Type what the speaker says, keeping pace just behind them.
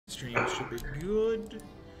Stream should be good.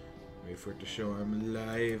 Wait for it to show I'm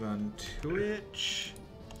live on Twitch.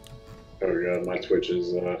 Oh god, my Twitch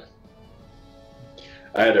is,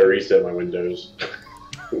 I had to reset my Windows,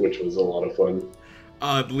 which was a lot of fun.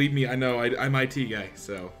 Believe me, I know, I'm IT guy,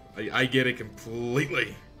 so I get it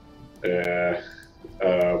completely. Yeah,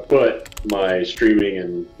 but my streaming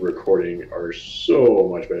and recording are so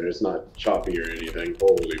much better. It's not choppy or anything.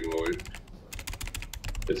 Holy moly.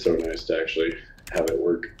 It's so nice to actually have it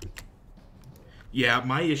work. Yeah,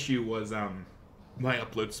 my issue was, my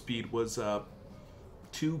upload speed was,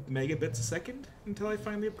 2 megabits a second until I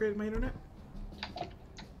finally upgraded my internet.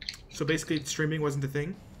 So basically, streaming wasn't a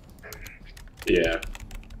thing. Yeah.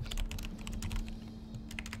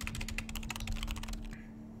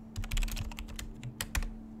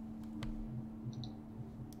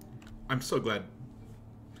 I'm so glad.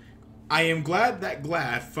 I am glad that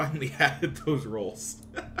Glad finally added those roles.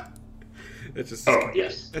 That's just. Oh,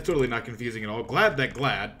 yes. That's totally not confusing at all. Glad that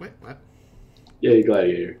Glad. Wait, what? Yeah,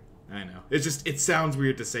 Gladiator. I know. It's just, it sounds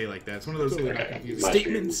weird to say like that. It's one of those totally not confusing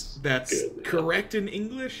statements that's correct in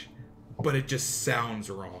English, but it just sounds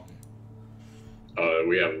wrong.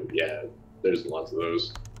 We have, yeah, there's lots of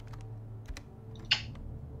those.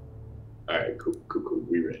 Alright, cool.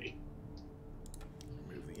 We ready.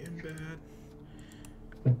 Remove the embed.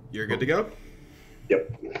 You're good to go?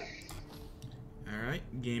 Yep.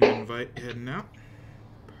 Alright, game invite heading out.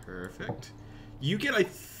 Perfect. You get, I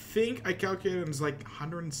think I calculated it was like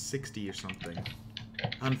 160 or something.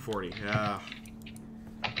 140, yeah.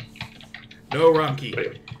 No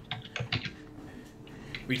Ronki.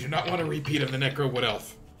 We do not want a repeat of the Necro Wood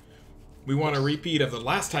Elf. We want a repeat of the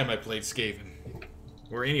last time I played Skaven.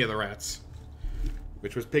 Or any of the rats.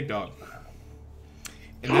 Which was Pig Dog.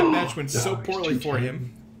 And that match went so poorly for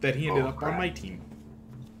him that he ended up on my team.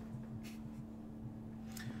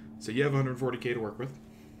 So you have 140k to work with.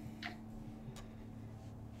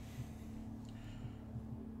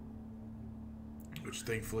 Which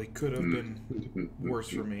thankfully could have been worse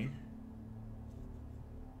for me.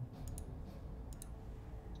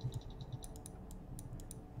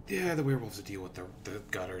 Yeah, the werewolves will deal with the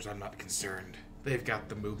gutters. I'm not concerned. They've got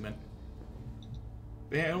the movement.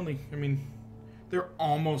 They only, I mean, they're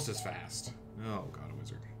almost as fast. Oh, God, a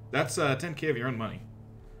wizard. That's 10k of your own money.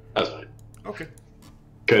 That's fine. Okay.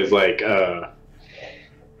 Because, like,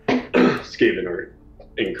 Skaven are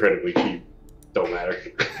incredibly cheap. Don't matter.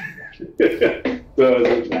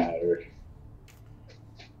 Doesn't matter.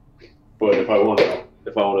 But if I want to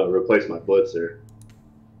replace my Blitzer,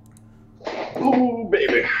 oh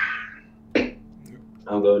baby,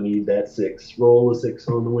 I'm gonna need that 6. Roll a 6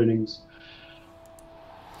 on the winnings.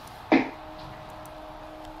 The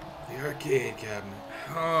arcade cabinet.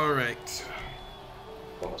 All right.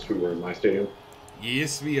 Unless we were in my stadium.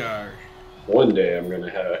 Yes, we are. One day I'm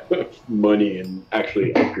gonna have money and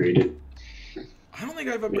actually upgrade it. I don't think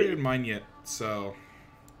I've upgraded mine yet, so.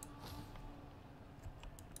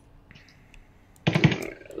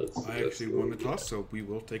 I actually won the toss, so we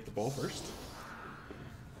will take the ball first.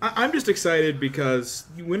 I'm just excited because,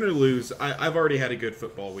 win or lose, I've already had a good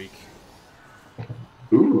football week.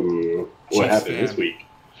 Ooh, what happened this week?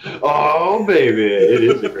 Oh, baby, it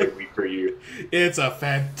is a great week for you. It's a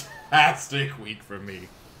fantastic week for me.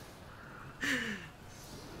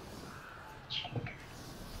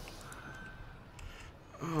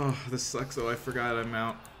 Oh, this sucks though. I forgot I'm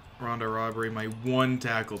out Ronda Robbery, my 1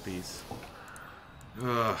 tackle piece.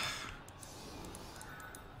 Ugh.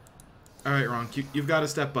 All right, Ron, you've got to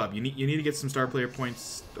step up. You need to get some star player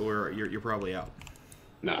points, or you're probably out.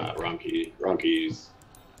 Nah, Ronky's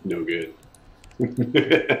no good.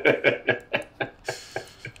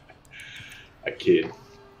 I kid.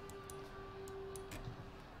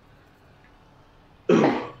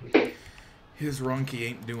 His Ronky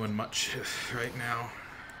ain't doing much right now.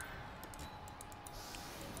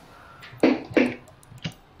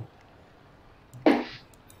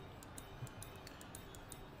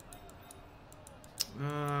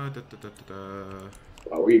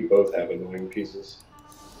 Well, we both have annoying pieces.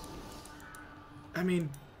 I mean,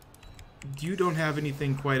 you don't have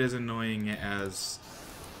anything quite as annoying as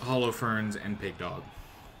Hollow Ferns and Pig Dog.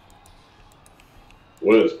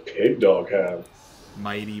 What does Pig Dog have?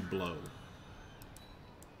 Mighty Blow.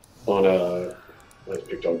 On what does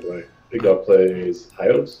Pig Dog play? Pig Dog plays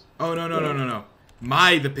Hyos? Oh, no.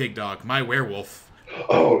 The Pig Dog. My werewolf.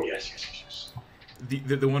 Oh, yes.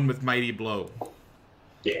 The one with Mighty Blow.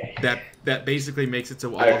 Yeah. That basically makes it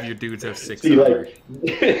so all of your dudes have 6. See, like,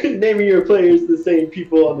 naming your players the same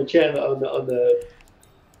people on the channel on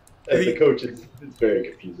the coaches, it's very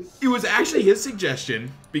confusing. It was actually his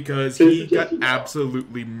suggestion because he got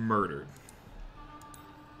absolutely murdered.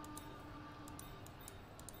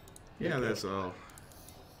 Yeah, that's all.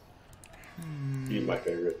 He's my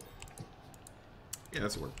favorite. Yeah,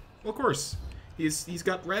 that's work. Well, of course. He's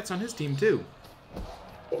got rats on his team, too.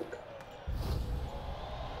 Bulk.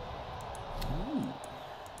 Ooh.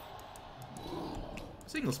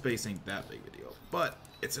 Single space ain't that big a deal, but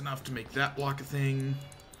it's enough to make that block a thing.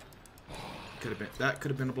 That could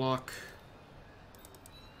have been a block.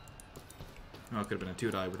 Oh, it could have been a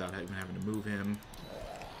 2-die without even having to move him.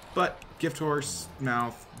 But gift horse,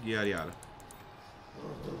 mouth, yada yada.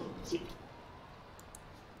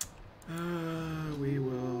 We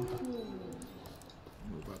will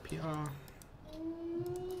move up here.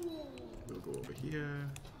 We'll go over here.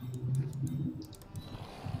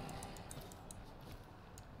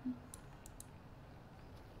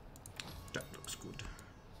 That looks good.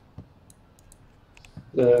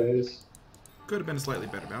 Nice. Could have been a slightly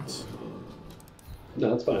better bounce.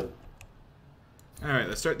 No, that's fine. Alright,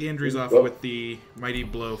 let's start the injuries off with the Mighty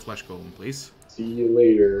Blow Flesh Golem, please. See you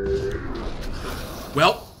later.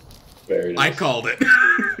 Well, Very nice. I called it.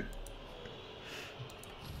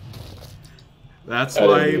 That's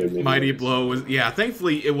why Mighty Blow was... Yeah,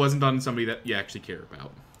 thankfully it wasn't on somebody that you actually care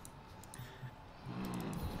about.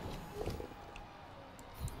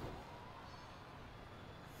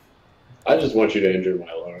 I just want you to injure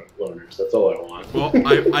my loners. That's all I want. Well,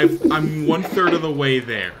 I'm 1/3 of the way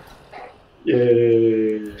there. Yay.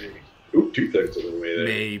 Ooh, 2/3 of the way there.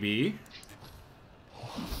 Maybe.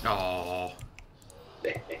 Oh.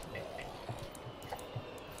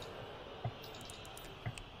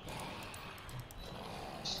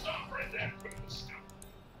 Stop right there.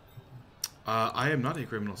 I am not a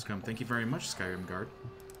criminal scum. Thank you very much, Skyrim Guard.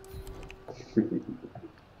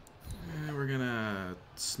 We're gonna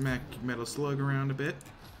smack Metal Slug around a bit.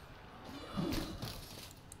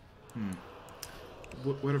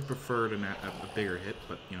 Would have preferred a bigger hit,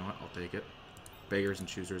 but you know what? I'll take it. Beggars and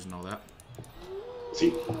choosers and all that.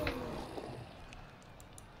 See.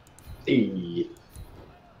 Hey.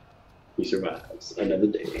 He survives another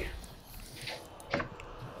day.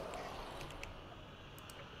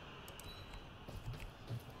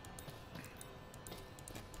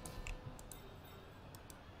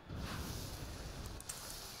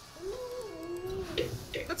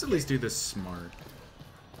 Let's at least do this smart.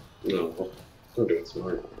 No, don't do it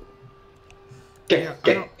smart. Yeah,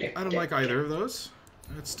 I don't like either of those.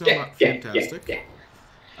 It's still not fantastic.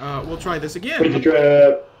 We'll try this again. Put your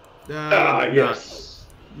trap. Yes.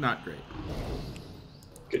 Not great.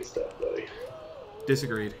 Good stuff, buddy.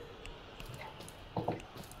 Disagreed.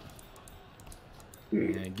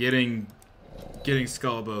 Yeah, getting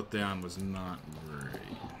Skullboat down was not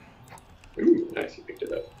great. Ooh, nice, you picked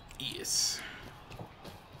it up. Yes.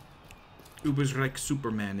 Ubersreich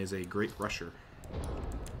Superman is a great rusher.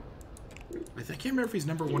 I can't remember if he's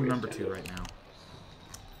number 1 or number 2 right now.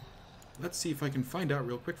 Let's see if I can find out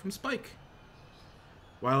real quick from Spike.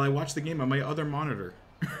 While I watch the game on my other monitor.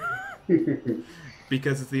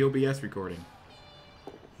 Because it's the OBS recording.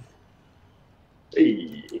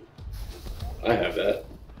 Hey. I have that.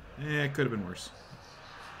 Eh, it could have been worse.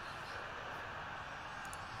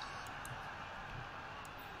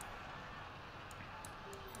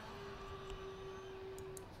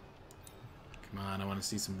 Come on, I want to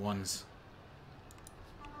see some ones.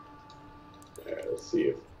 Alright, let's see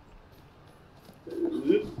if...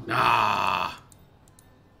 Ah!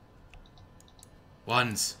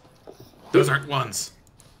 Ones. Those aren't ones.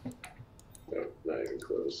 No, not even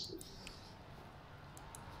close.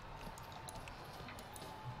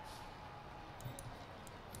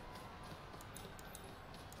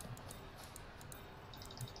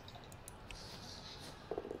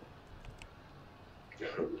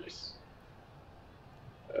 Oh, nice.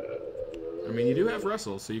 I mean, you do have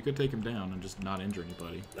Russell, so you could take him down and just not injure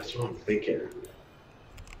anybody. That's what I'm thinking.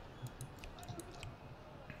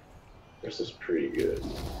 This is pretty good.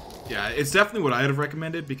 Yeah, it's definitely what I'd have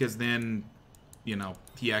recommended, because then, you know,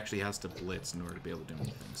 he actually has to blitz in order to be able to do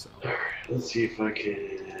anything, so. Alright, let's see if I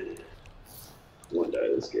can one-die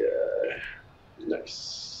this guy.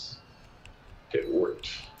 Nice. It worked.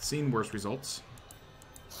 Seen worse results.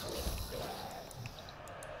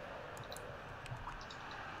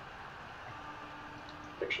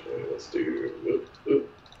 Actually, let's do...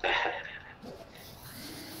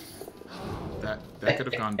 That could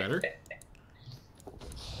have gone better.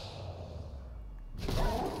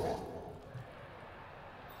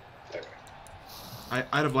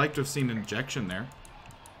 I'd have liked to have seen an injection there.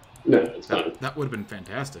 No, it's fine. That would have been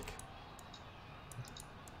fantastic.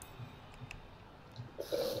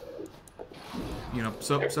 You know,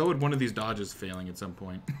 so would one of these dodges failing at some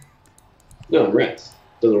point. No, rats.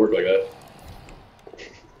 Doesn't work like that.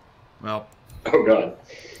 Well. Oh, God.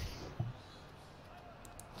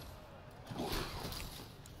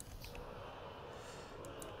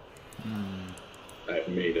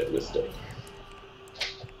 made a mistake.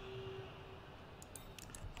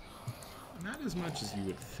 Not as much as you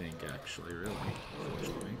would think, actually, really,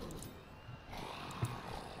 unfortunately.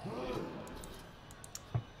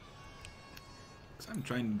 Because I'm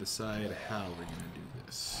trying to decide how we're going to do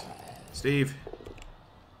this. Steve.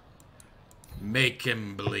 Make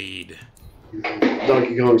him bleed.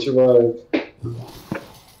 Donkey Kong survived. Okay.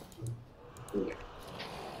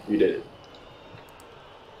 You did it.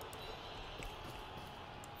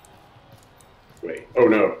 Wait. Oh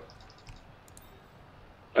no.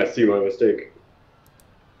 I see my mistake.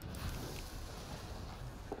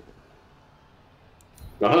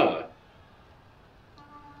 Aha!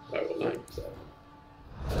 I will not use that.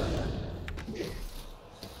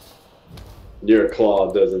 Your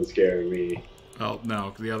claw doesn't scare me. Oh, no,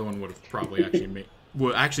 because the other one would have probably actually made...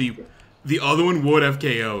 Well, actually, the other one would have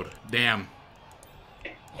KO'd. Damn.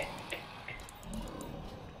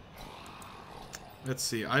 Let's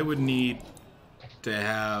see. I would need to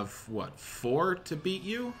have, what, 4 to beat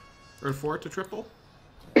you? Or 4 to triple?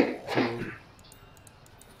 So,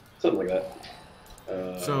 Something like that.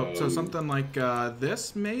 so something like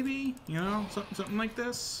this, maybe? You know, something like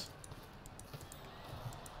this?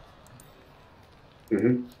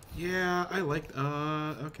 Mm-hmm. Yeah, I liked...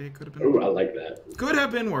 okay, could have been... Oh, I like that. Could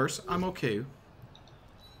have been worse. I'm okay.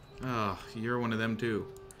 Oh, you're one of them, too.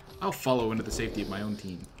 I'll follow into the safety of my own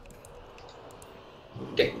team.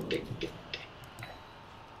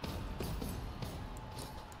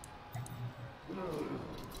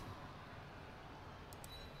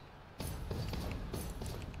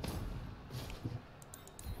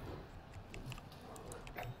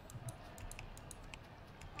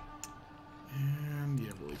 And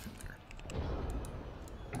yeah, relief in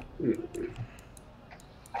there.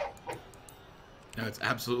 Now, it's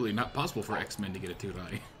absolutely not possible for X-Men to get a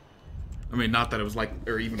 2-die. I mean, not that it was like,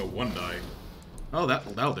 or even a 1-die. Oh,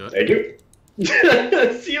 that'll do it. Thank you.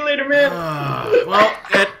 See you later, man. Well,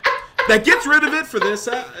 that gets rid of it for this.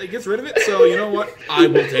 It gets rid of it, so you know what? I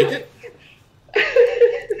will take it.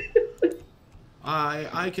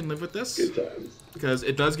 I can live with this. Good times. Because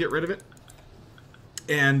it does get rid of it.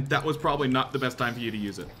 And that was probably not the best time for you to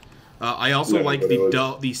use it. I also like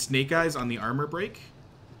the snake eyes on the armor break.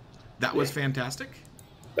 That was fantastic.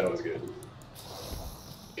 That was good.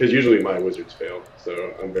 Because usually my wizards fail,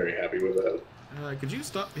 so I'm very happy with that. Could you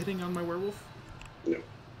stop hitting on my werewolf? No.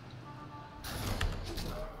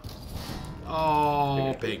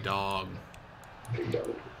 Oh, big dog. Big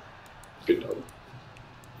dog. Good dog.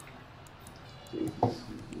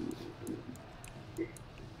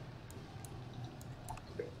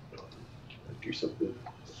 Do something.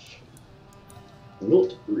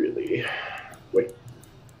 Not really. Wait.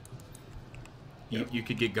 You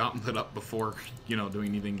could get Gauntlet up before, you know, doing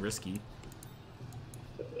anything risky.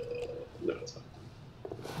 No, it's not.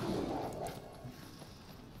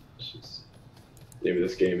 Name of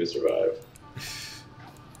this game is Survive.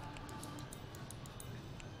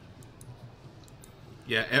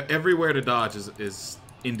 Yeah, everywhere to dodge is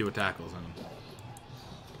into a tackle zone.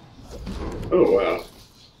 Oh, wow.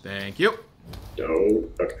 Thank you.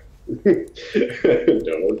 Don't. Okay.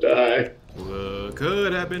 Don't die.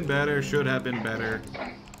 Could have been better, should have been better.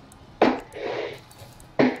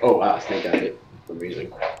 Oh, wow. Snake got hit.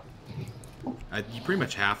 Amazing. You pretty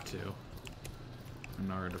much have to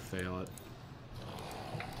in order to fail it.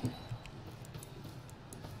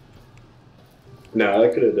 No, I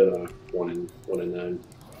could have done a 1 in 9.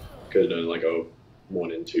 Could have done like a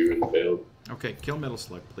 1 in 2 and failed. Okay, kill Metal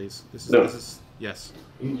Slug, please. This No. is yes.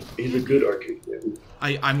 He's a good arcade man.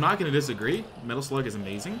 I'm not going to disagree. Metal Slug is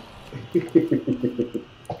amazing.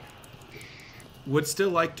 Would still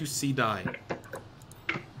like to see die.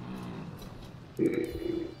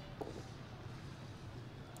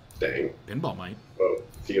 Dang. Pinball might. Oh,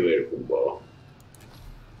 see you later, football.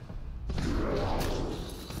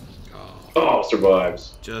 Oh,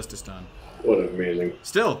 survives. Just a stun. What amazing.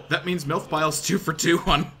 Still, that means Milthpile's 2 for 2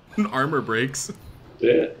 on armor breaks.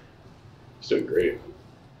 Yeah. He's doing great.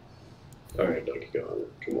 Alright, Donkey Kong.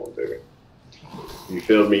 Come on, baby. You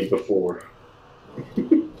failed me before.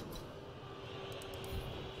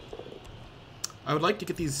 I would like to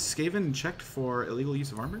get these Skaven checked for illegal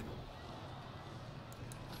use of armor.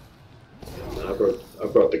 I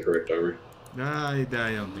brought the correct armor. I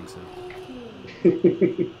don't think so.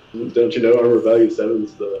 Don't you know armor value 7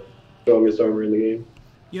 is the strongest armor in the game?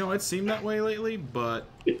 You know, it seemed that way lately, but,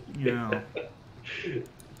 you know.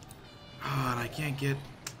 Oh, and I can't get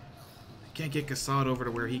Kassad over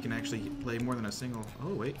to where he can actually play more than a single.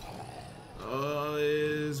 Oh, wait.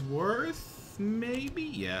 Is worth maybe?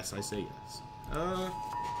 Yes, I say yes.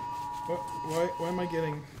 Why am I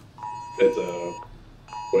getting... It's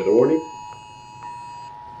Weather warning?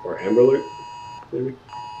 Or amber alert, maybe?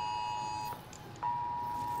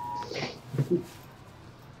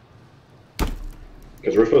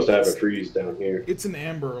 Because we're supposed to have a freeze down here. It's an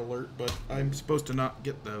amber alert, but I'm supposed to not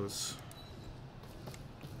get those.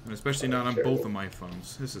 And especially not on both of my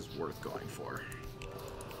phones. This is worth going for.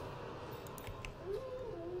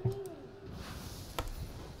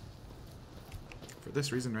 For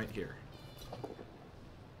this reason right here.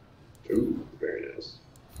 Ooh, very nice.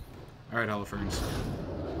 Alright, Holofernes.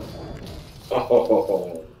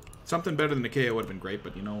 Oh. Something better than a KO would have been great,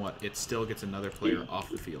 but you know what? It still gets another player off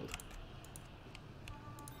the field.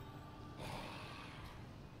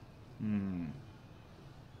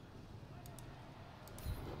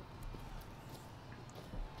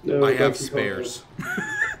 No, I have spares.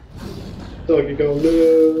 Donkey Kong,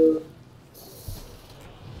 no.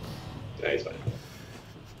 Nah, he's fine.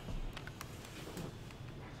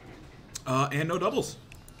 And no doubles.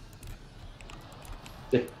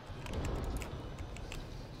 Yeah.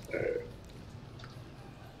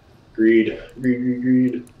 Greed.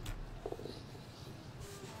 Greed.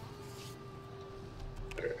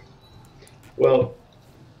 Alright. Well.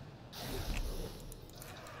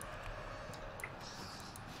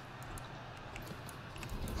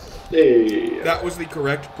 Hey. That was the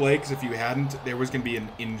correct play, because if you hadn't, there was going to be an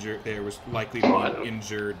injured. There was likely to be an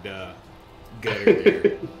injured gutter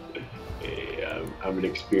there. Hey, I'm an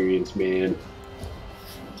experienced man.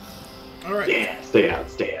 All right. Yeah, stay out.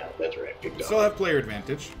 That's right, big dog. Still have player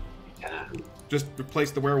advantage. Yeah. Just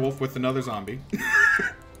replace the werewolf with another zombie.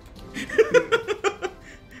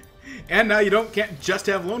 And now you can't just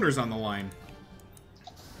have loners on the line,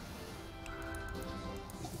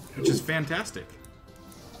 which is fantastic.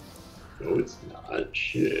 No, it's not.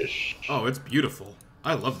 Shish. Oh, it's beautiful.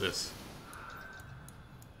 I love this.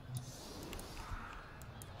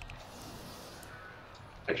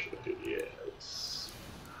 Actually, yeah, let's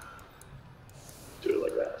do it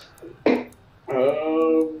like that.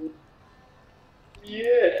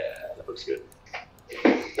 Yeah, that looks good.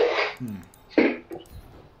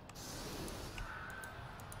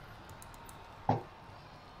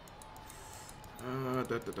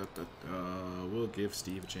 We'll give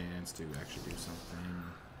Steve a chance to actually do something.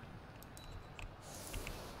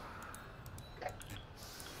 Did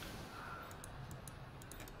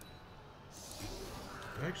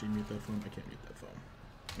I actually mute that phone? I can't mute that phone.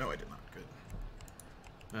 No, I did not. Good.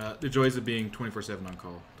 The joys of being 24/7 on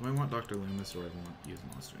call. Do I want Dr. Loomis or do I want to use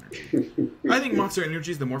Monster Energy? I think Monster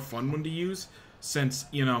Energy is the more fun one to use, since,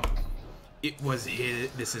 you know, it was his.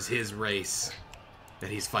 This is his race that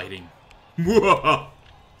he's fighting. Hey,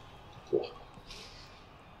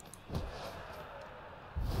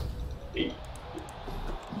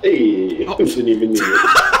 oh. Didn't even need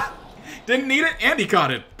it. Didn't need it, and he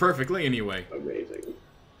caught it perfectly anyway. Amazing.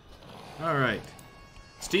 All right,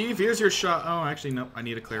 Steve, here's your shot. Oh, actually, no, I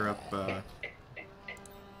need to clear up. Ooh,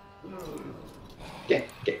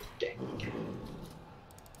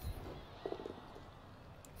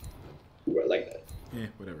 I like that. Yeah,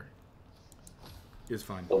 whatever. It's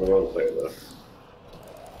fine. On the wrong player though.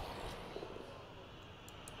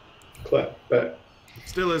 Clap back.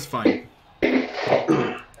 Still is fine.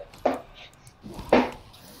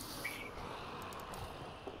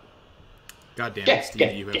 God damn it,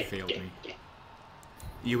 Steve, you have failed me.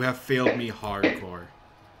 You have failed me hardcore.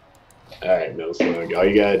 Alright, Metal Slug, all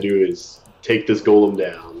you gotta do is take this golem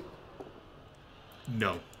down.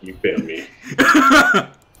 No. You failed me.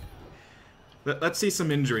 Let's see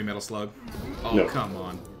some injury, Metal Slug. Oh, no. Come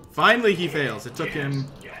on. Finally he fails. It took him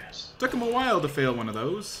a while to fail one of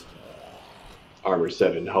those. Armor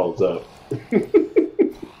 7 holds up.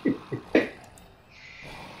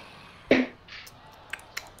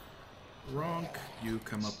 Ronk, you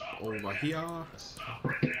come up over here.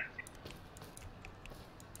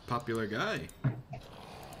 Popular guy.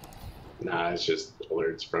 Nah, it's just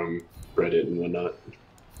alerts from Reddit and whatnot.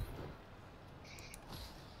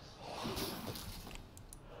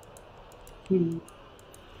 Ooh.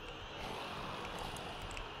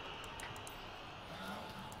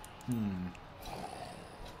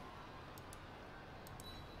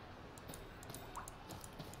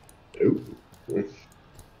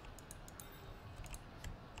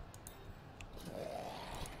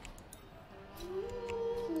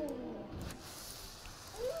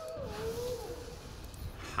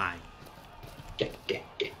 Hi.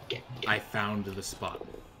 I found the spot.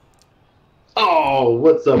 Oh,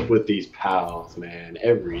 what's up with these pals, man?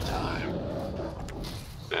 Every time.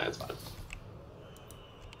 Nah, it's fine.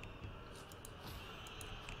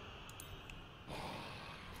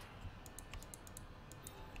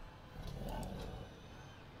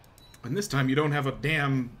 And this time you don't have a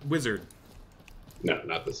damn wizard. No,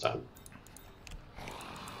 not this time.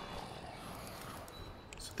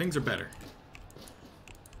 So things are better.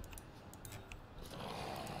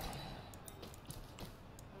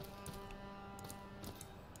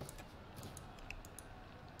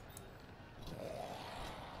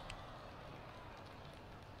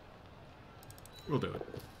 We'll do it.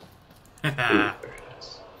 Ooh, very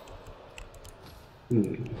nice.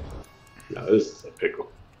 No, this is a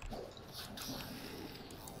pickle.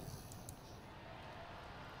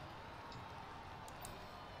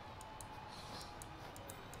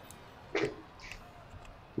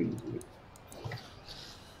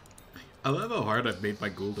 I love how hard I've made my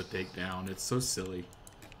ghoul to take down. It's so silly.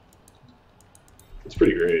 It's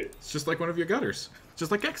pretty great. It's just like one of your gutters.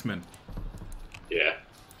 Just like X-Men. Yeah.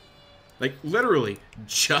 Like, literally,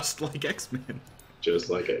 just like X-Men. Just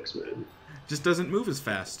like X-Men. Just doesn't move as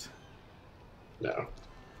fast. No.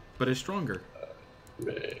 But is stronger.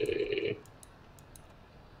 May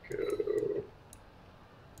go.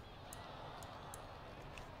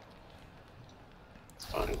 It's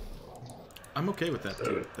fine. I'm okay with that, So,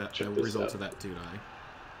 too. That check the this results out. of that, too, die.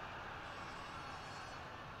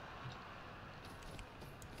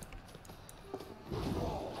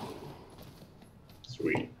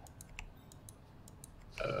 Sweet.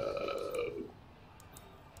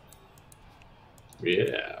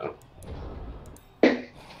 Yeah.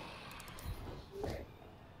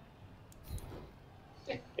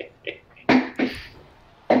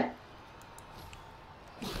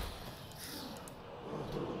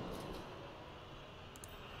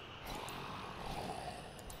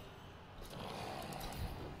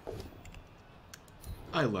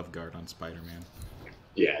 I love guard on Spider-Man.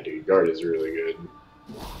 Yeah, dude, guard is really good.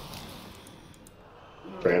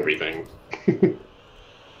 For everything.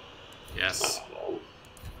 Yes.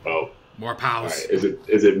 Oh. More pals. Alright,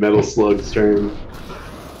 is it Metal Slug's turn?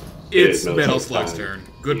 It's Metal Metal Slug's Slug's time.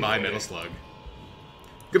 turn. Goodbye, Yeah. Metal Slug.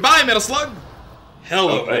 Goodbye, Metal Slug!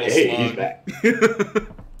 Hello, Oh, Metal hey, Slug. he's back.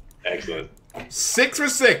 Excellent. 6 for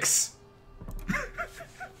 6.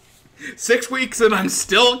 6 weeks and I'm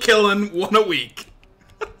still killing 1 a week.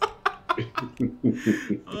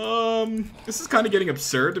 This is kind of getting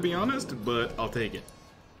absurd, to be honest, but I'll take it.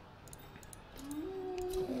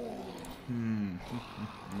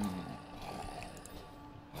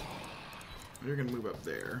 You're gonna move up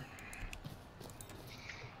there.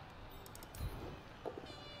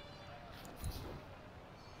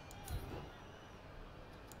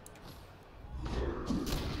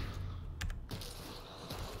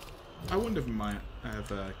 I wouldn't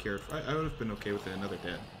have cared. I would have been okay with another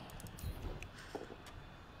dead.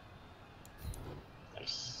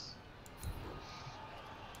 Nice.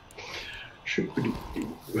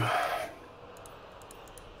 Should-be-do.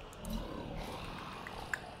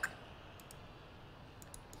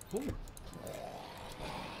 Oh.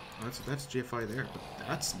 That's GFI there, but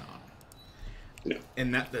that's not. No.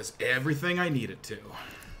 And that does everything I need it to.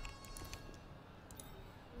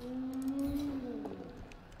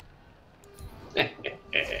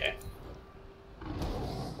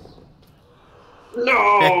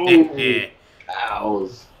 No!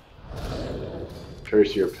 Pals.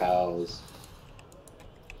 Curse your pals.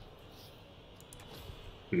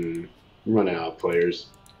 I'm running out of players.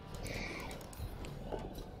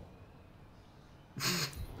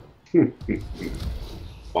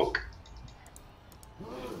 Bonk.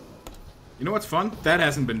 You know what's fun? That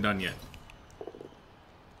hasn't been done yet.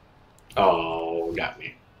 Oh, got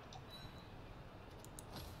me.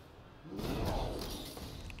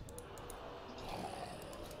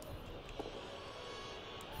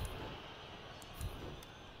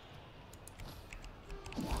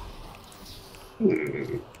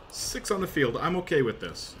 Hmm. 6 on the field. I'm okay with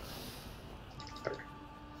this.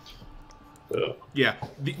 Ugh. Yeah,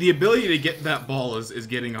 the ability to get that ball is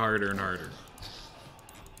getting harder and harder.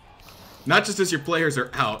 Not just as your players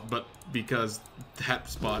are out, but because that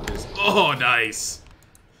spot is... Oh, nice!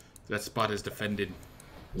 That spot is defended.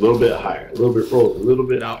 A little bit higher. A little bit roll. A little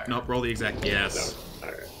bit higher. Nope, roll the exact... Yes. No.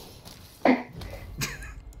 Alright.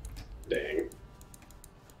 Dang.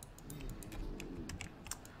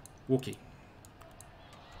 Okay.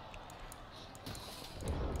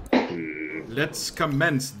 Let's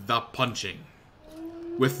commence the punching.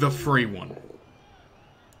 With the free one.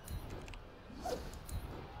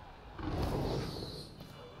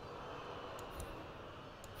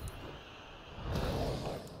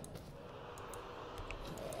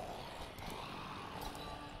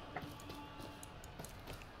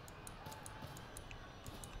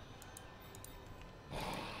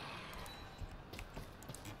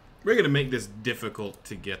 We're gonna make this difficult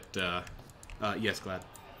to get, yes, Glad.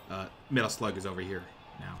 Metal Slug is over here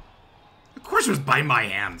now. Of course it was by my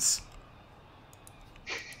hands.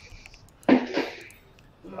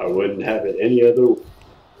 I wouldn't have it any other way.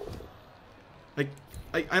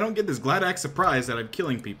 Like, I don't get this Gladax surprise that I'm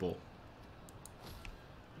killing people.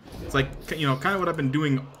 It's like, you know, kind of what I've been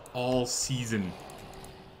doing all season.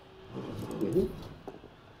 Mm-hmm.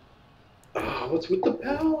 What's with the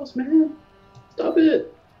pals, man? Stop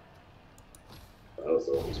it. That was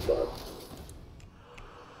the only spot.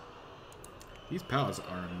 These pals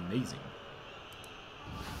are amazing.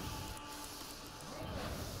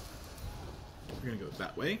 We're gonna go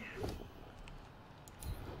that way.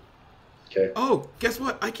 Okay. Oh, guess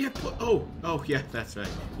what? I can't put. Oh, yeah, that's right.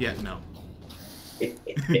 Yeah, no.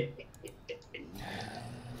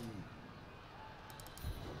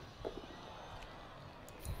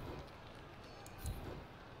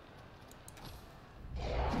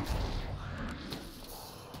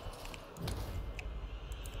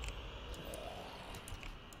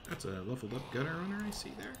 That's a leveled up gutter runner I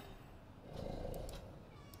see there.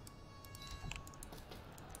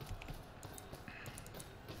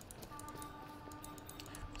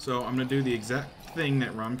 So I'm gonna do the exact thing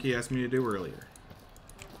that Romkey asked me to do earlier.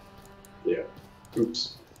 Yeah.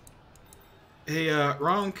 Oops. Hey,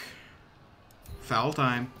 Ronk. Foul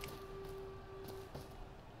time.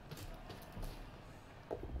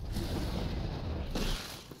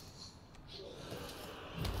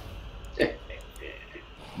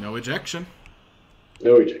 No ejection.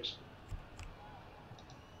 No ejection.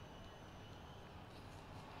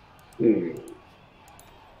 Hmm.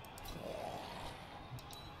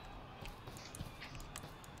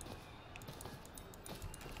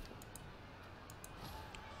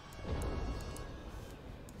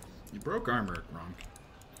 You broke armor, Ronk.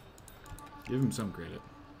 Give him some credit.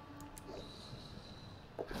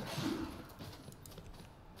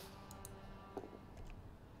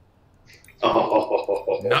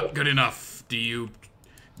 Oh. Not good enough. Do you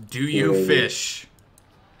fish?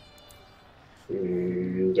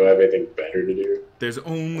 Do I have anything better to do? There's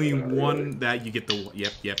only one that you get the...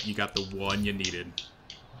 Yep, you got the one you needed.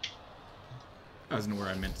 That wasn't where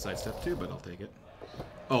I meant to sidestep to, but I'll take it.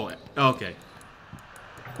 Oh, okay.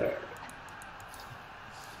 Alright.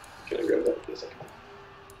 Can I grab that in a second?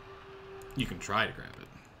 You can try to grab it.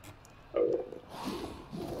 Oh.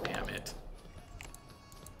 Damn it.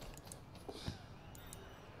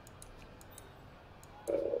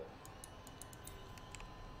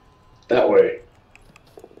 That way.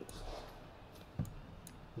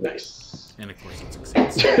 Nice. And of course it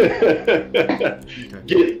succeeds.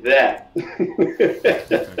 Get that.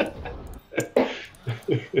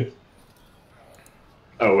 Okay.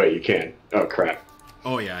 Oh wait, you can. Oh crap.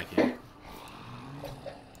 Oh yeah, I can.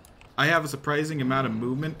 I have a surprising amount of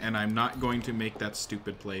movement, and I'm not going to make that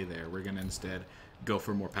stupid play there. We're going to instead go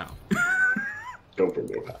for more power. Go for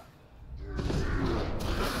more power.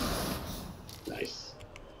 Nice.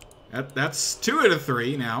 That's 2 out of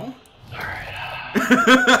 3 now. Alright.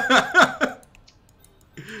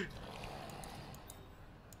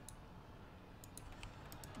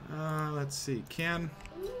 Let's see.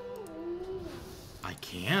 I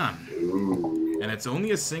can. Ooh. And it's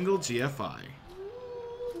only a single GFI.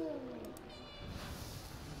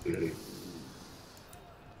 Mm-hmm.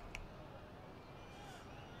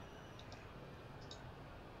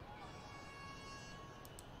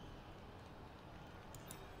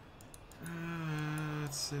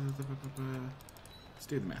 Let's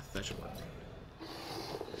do the math. That should work.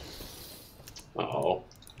 Oh.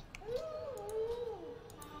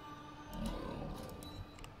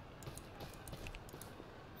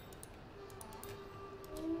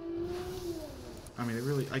 I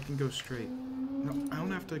mean, I can go straight. No, I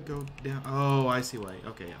don't have to go down. Oh, I see why.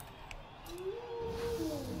 Okay, yeah.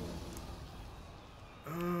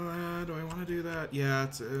 Do I want to do that? Yeah,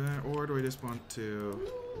 it's, or do I just want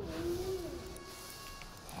to...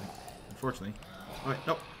 Unfortunately. Oh, wait,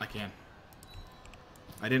 nope, I can.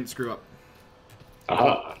 I didn't screw up.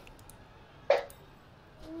 Aha.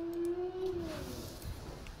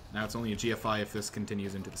 Now it's only a GFI if this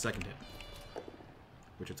continues into the second hit.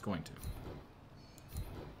 Which it's going to.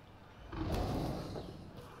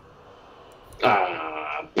 Ah.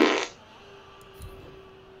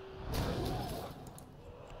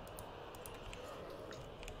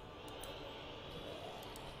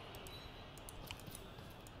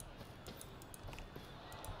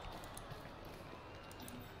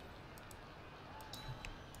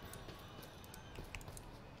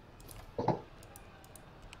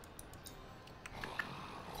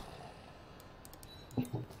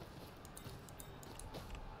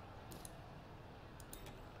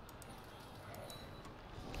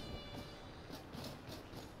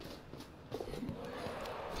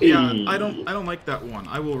 Yeah, I don't like that one.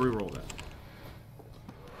 I will reroll that.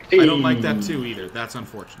 Hey. I don't like that two either. That's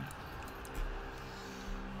unfortunate.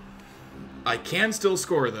 I can still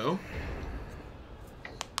score, though.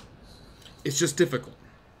 It's just difficult.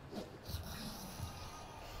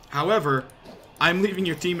 However, I'm leaving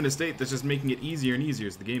your team in a state that's just making it easier and easier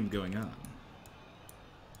as the game's going on.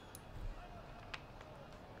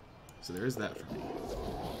 So there is that for me.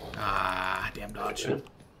 Ah, damn dodge.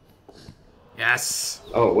 Yes!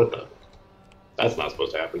 Oh, what the? That's not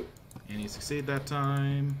supposed to happen. And you succeed that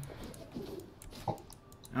time.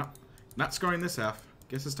 No, not scoring this half.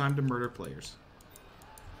 Guess it's time to murder players.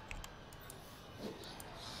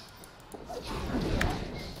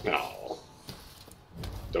 No.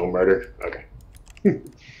 Don't murder? Okay.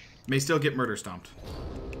 May still get murder stomped.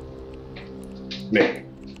 Maybe.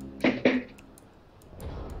 That's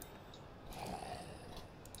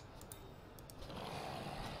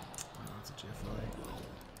a GFI.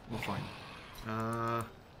 We're fine.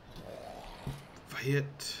 If I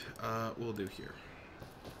hit, we'll do here.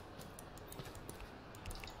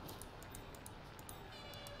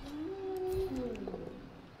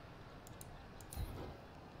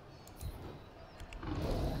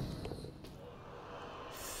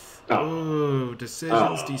 Oh,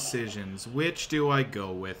 decisions. Which do I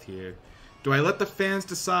go with here? Do I let the fans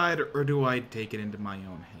decide, or do I take it into my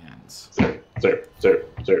own hands? Sir.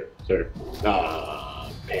 Ah,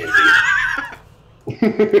 baby.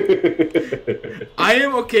 I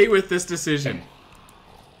am okay with this decision.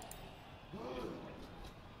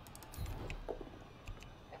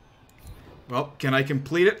 Well, can I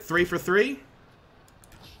complete it? 3 for 3?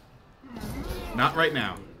 Not right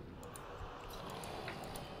now.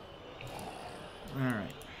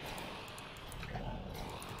 Alright.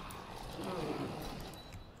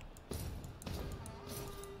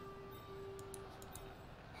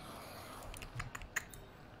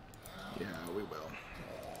 Yeah, we will.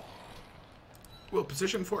 We'll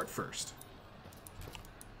position for it first.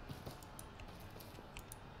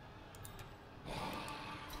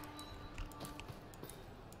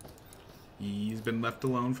 He's been left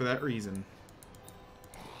alone for that reason.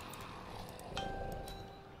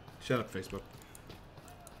 Shut up, Facebook.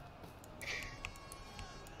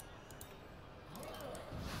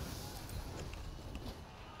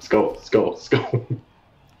 Skull.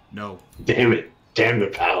 No. Damn it. Damn the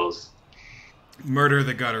pals. Murder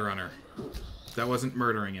the gutter runner. That wasn't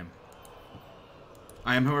murdering him.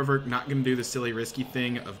 I am, however, not going to do the silly, risky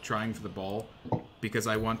thing of trying for the ball because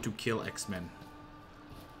I want to kill X-Men.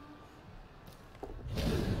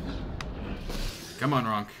 Come on,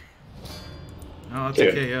 Ronk. Oh, that's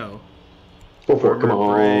a KO. Go for it. Come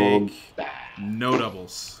on. Break. No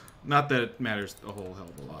doubles. Not that it matters a whole hell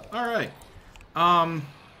of a lot. All right.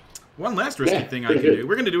 One last risky thing I can do.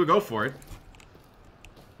 We're going to do a go for it.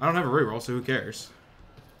 I don't have a reroll, so who cares?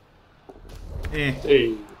 Hey,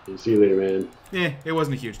 see you later, man. It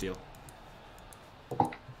wasn't a huge deal.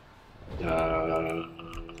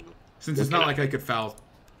 Since it's not like I could foul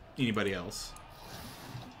anybody else.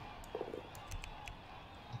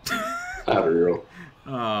 I have a reroll.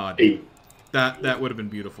 Oh, 8. That would have been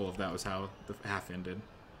beautiful if that was how the half ended.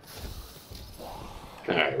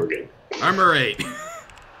 Alright, we're good. Armor 8.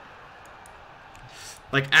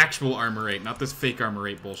 Like actual armor 8, not this fake armor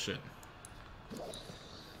 8 bullshit.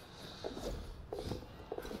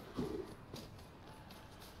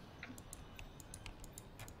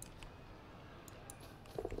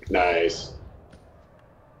 Nice.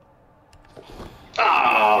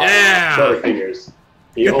 Oh, yeah! Butterfingers.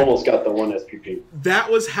 You almost got the 1 SPP.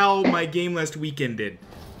 That was how my game last week ended.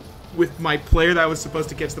 With my player that was supposed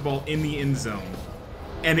to catch the ball in the end zone.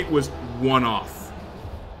 And it was 1 off.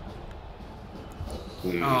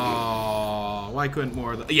 Oh, why couldn't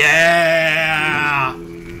more of the... Yeah! I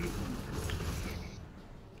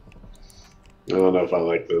don't know if I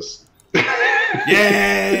like this. Yeah!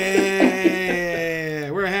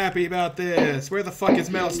 We're happy about this. Where the fuck is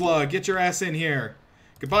Metal Slug? Get your ass in here.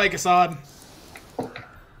 Goodbye, Kassad.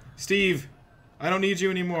 Steve, I don't need you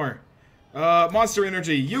anymore. Monster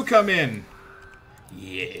Energy, you come in.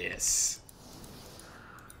 Yes.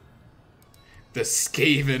 The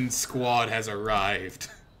Skaven squad has arrived.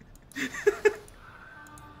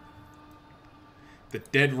 The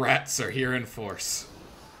dead rats are here in force.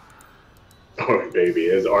 Oh, baby,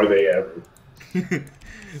 are they ever?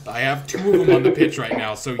 I have 2 of them on the pitch right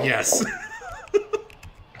now, so yes.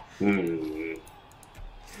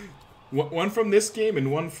 One from this game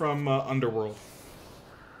and one from Underworld.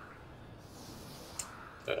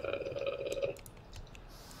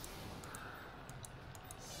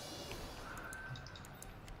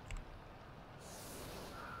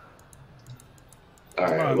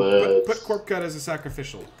 Alright, Come on, let's... put Corp Cut as a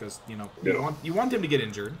sacrificial, because, you know, Yeah. you want him to get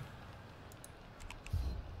injured.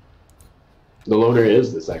 The loner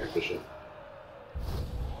is the sacrificial.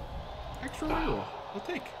 Extra reroll. I'll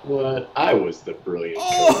take. What? I was the brilliant coach.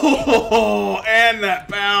 Oh, and that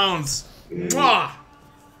bounce! Mwah!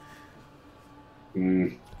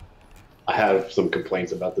 I have some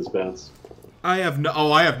complaints about this bounce. I have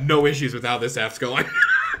no issues with how this app's going.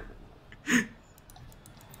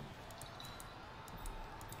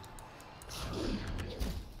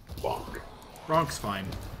 Bonk. Bronk's fine.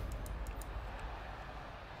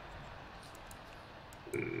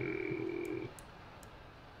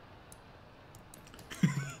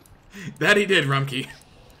 That he did, Rumkey.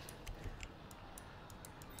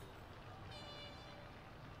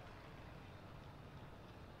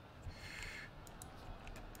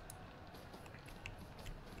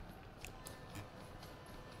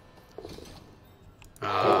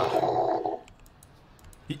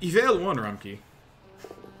 He failed one, Rumkey.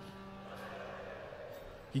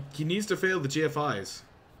 He needs to fail the GFIs.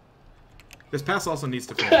 This pass also needs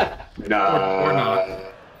to fail. Nah. Or not.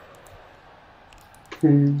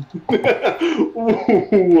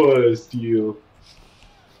 What a steal.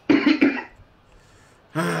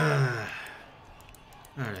 Alright.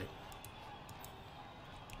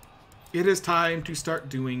 It is time to start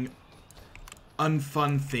doing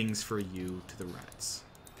unfun things for you to the rats.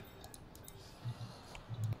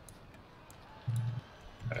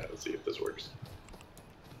 Let's see if this works.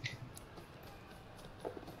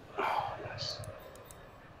 Oh, nice.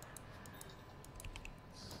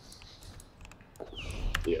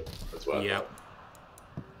 Yep, that's what I thought.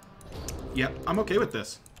 Yep, I'm okay with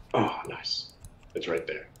this. Oh, nice. It's right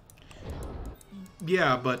there.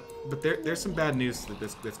 Yeah, but there's some bad news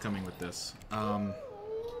that's coming with this.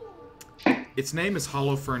 Its name is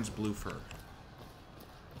Hollow Fern's Blue Fur.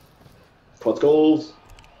 Quad skulls?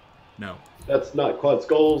 No. That's not quad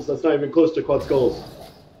skulls. That's not even close to quad skulls.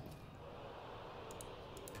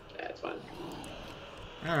 That's fine.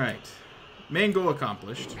 Alright. Main goal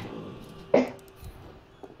accomplished.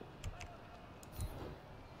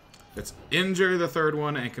 Let's injure the third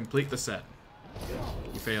one and complete the set.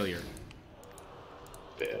 You failure.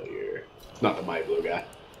 Failure. It's not the My Blue guy.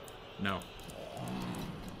 No.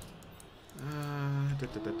 Da,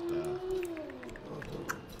 da, da, da, da.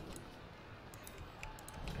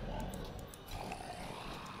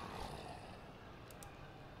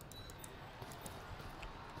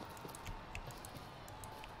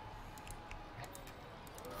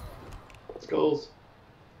 Skulls.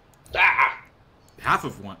 Ah! Half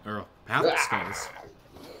of one, or half of skulls.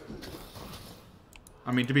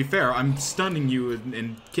 I mean, to be fair, I'm stunning you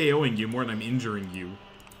and KOing you more than I'm injuring you.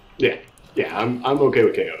 Yeah, I'm okay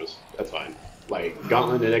with KOs. That's fine. Like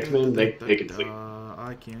Gauntlet and X-Men, they can sleep.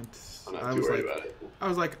 I can't. I'm not too worried about it. I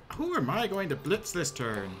was like, who am I going to blitz this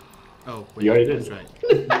turn? Oh, wait, You already did. That's right.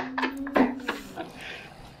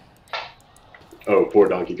 Oh, poor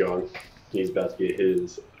Donkey Kong. He's about to get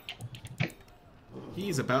his.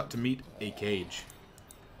 He's about to meet a cage.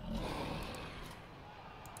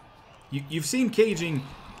 You've seen caging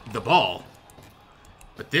the ball,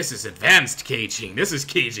 but this is advanced caging. This is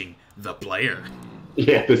caging the player.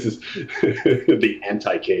 Yeah, this is the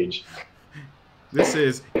anti-cage. This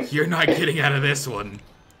is, you're not getting out of this one.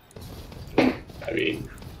 I mean,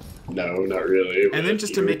 no, not really. And then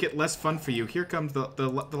just to make it less fun for you, here comes the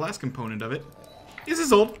last component of it. Is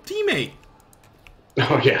his old teammate.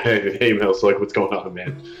 Oh yeah, hey Mel, like what's going on,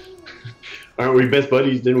 man? Aren't we best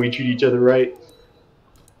buddies? Didn't we treat each other right?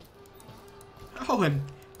 Oh, and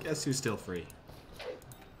guess who's still free?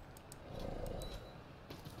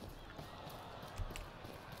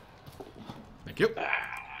 Thank you.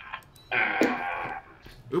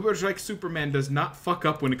 Uberstrike Superman does not fuck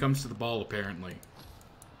up when it comes to the ball, apparently.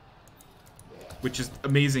 Which is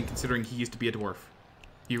amazing considering he used to be a dwarf.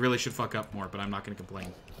 He really should fuck up more, but I'm not going to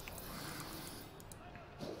complain.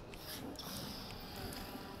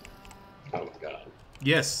 Oh my god.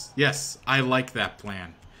 Yes, yes, I like that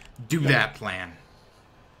plan. Do that plan.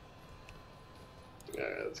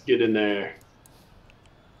 Alright, let's get in there.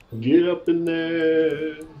 Get up in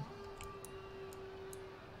there.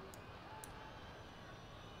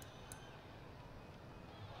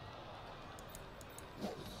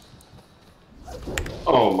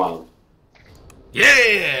 Oh my.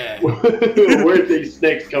 Yeah! Where'd these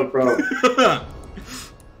snakes come from?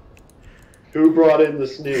 Who brought in the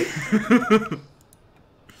snake?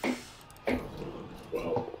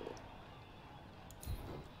 Well.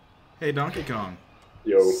 Hey, Donkey Kong.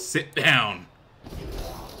 Yo. Sit down.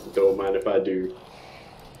 Don't mind if I do.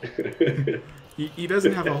 He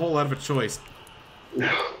doesn't have a whole lot of a choice.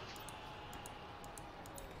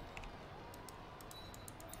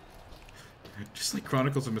 Just like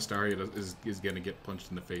Chronicles of Mystaria is gonna get punched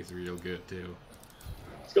in the face real good too.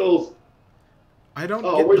 Skulls. I don't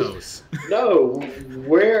get those. No,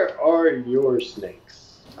 where are your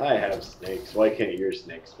snakes? I have snakes. Why can't your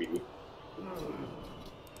snakes be?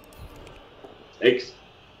 Snakes.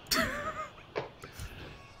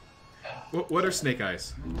 What are snake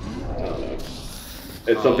eyes? I don't know.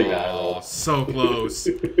 It's something that I roll. So close.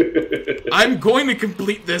 I'm going to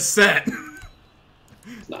complete this set.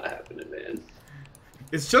 It's not happening, man.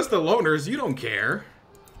 It's just the loners. You don't care.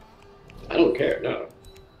 I don't care, no.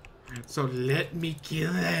 So let me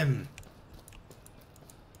kill them.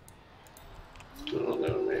 I don't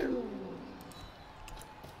know, man.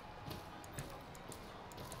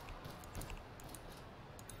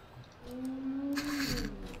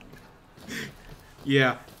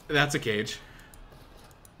 Yeah, that's a cage.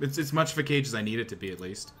 It's as much of a cage as I need it to be, at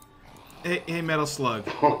least. Hey, Metal Slug.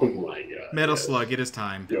 Oh my god. Metal Slug, it is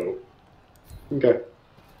time. Yo. Okay.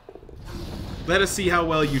 Let us see how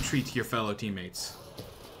well you treat your fellow teammates.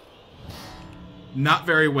 Not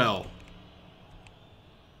very well.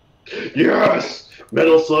 Yes!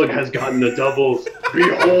 Metal Slug has gotten the doubles.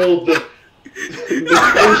 Behold the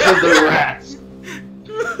curse of the rats.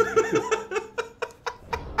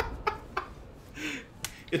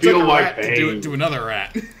 It Feel took a my rat to pain. do it to another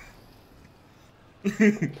rat.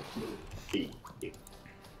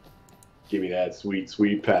 Give me that sweet,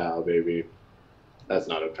 sweet pal, baby. That's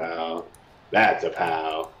not a pal. That's a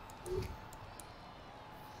pal.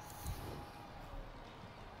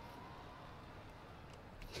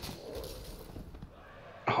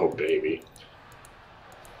 Oh, baby.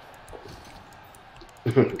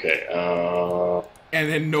 Okay, And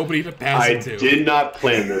then nobody to pass it to. I did not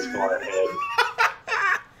plan this far ahead.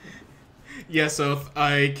 Yeah, so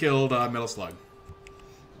I killed Metal Slug.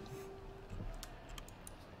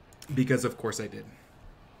 Because of course I did.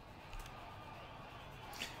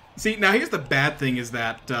 See, now here's the bad thing is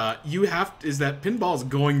that pinball is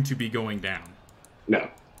going to be going down. No.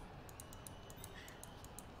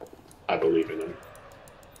 I believe in him.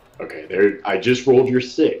 Okay, there. I just rolled your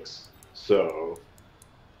 6, so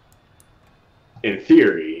in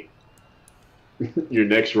theory, your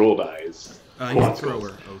next roll dies. He's a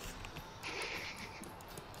thrower, oath.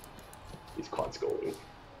 He's quad scolding.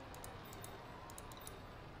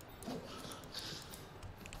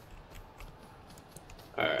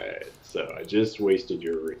 Alright, so I just wasted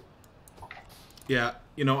your ring. Yeah,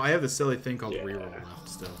 you know, I have this silly thing called Yeah. reroll left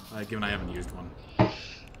still, given I haven't used one.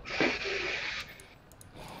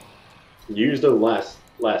 Used the last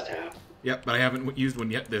half. Yep, but I haven't used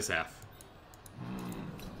one yet this half.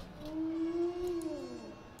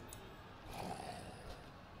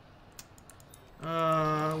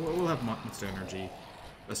 We'll have Monster Energy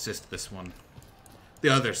assist this one. The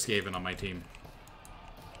other Skaven on my team.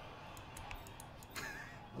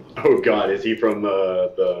 Oh god, is he from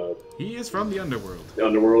the He is from the Underworld.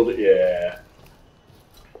 Underworld? Yeah.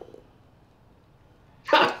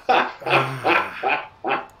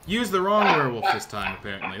 Use the wrong werewolf this time,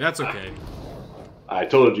 apparently. That's okay. I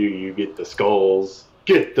told you, you get the skulls.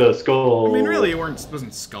 Get the skulls. I mean, really, it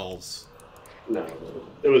wasn't skulls. No,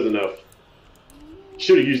 it was enough.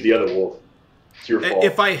 Should have used the other wolf. It's your fault.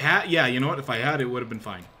 If I had, yeah, you know what? If I had, it would have been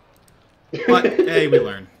fine. But hey, we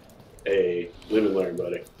learn. Hey, live and learn,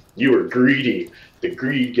 buddy. You were greedy. The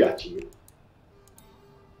greed got you.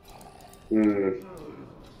 Hmm.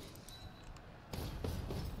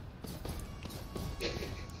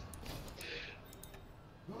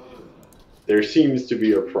 There seems to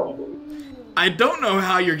be a problem. I don't know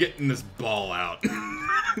how you're getting this ball out.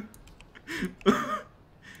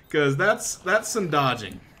 Because that's some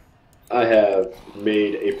dodging. I have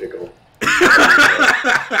made a pickle.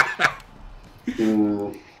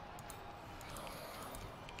 Hmm.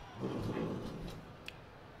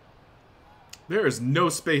 There is no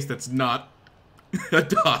space that's not a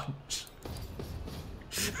dodge.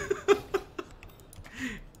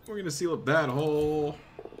 We're gonna seal up that hole.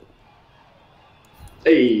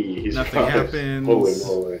 Hey, he's Nothing happens. Holy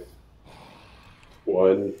moly.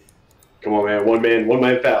 One. Come on, man. One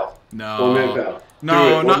man foul. No. One man foul.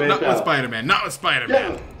 No, not with Spider-Man. Not with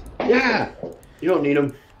Spider-Man. Yeah. Yeah. You don't need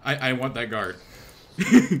him. I want that guard.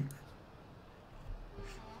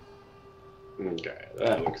 Okay,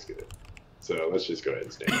 that looks good. So let's just go ahead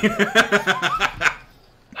and stand.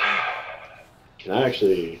 Can I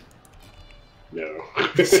actually? No.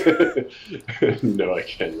 No, I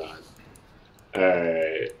cannot.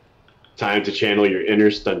 Alright. Time to channel your inner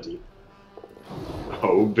stunty.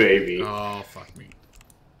 Oh, baby. Oh, fuck me.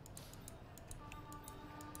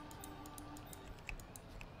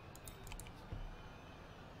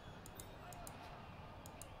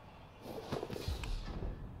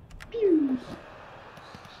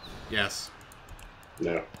 Yes.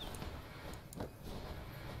 No.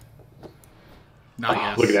 Not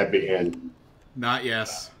yes. Look at that big hand. Not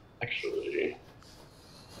yes. Actually.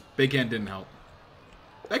 Big hand didn't help.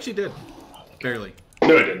 Actually did. Barely.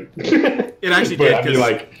 No, it didn't. It actually But did. I mean,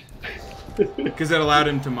 like... Because it allowed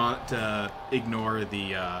him to ignore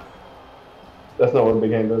the... That's not what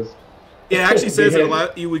big hand does. It actually says it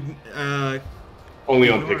allowed you would... Only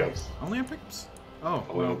on pickups. Only on pickups? Oh,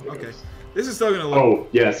 Only well, on pickups. okay. This is still going to look... Oh,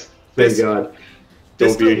 yes. Thank God.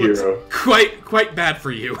 This Don't be a still hero. looks quite bad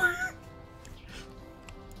for you.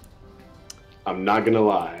 I'm not gonna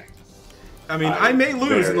lie. I mean, I may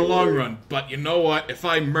lose in the long run, but you know what? If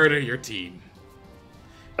I murder your team...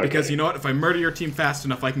 Okay. Because you know what? If I murder your team fast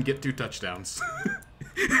enough, I can get 2 touchdowns.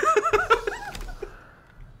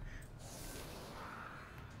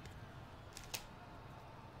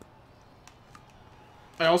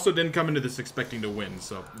 I also didn't come into this expecting to win,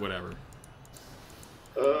 so whatever.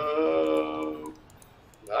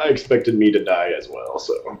 I expected me to die as well,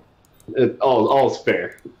 so all's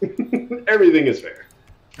fair. Everything is fair.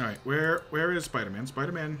 All right, where is Spider-Man?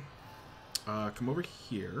 Spider-Man, come over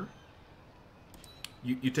here.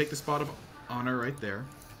 You take the spot of honor right there.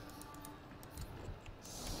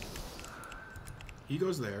 He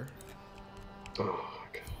goes there. Oh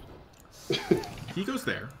God. He goes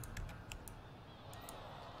there.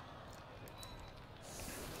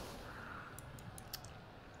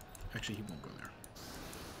 Actually, he won't go there.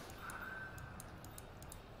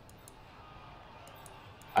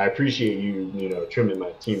 I appreciate you trimming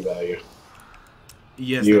my team value.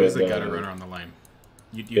 Yes, there is a gutter runner on the line.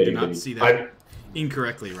 You did not see that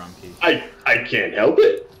incorrectly, Romkey. I can't help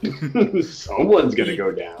it. Someone's gonna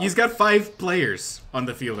go down. He's got 5 players on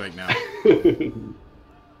the field right now.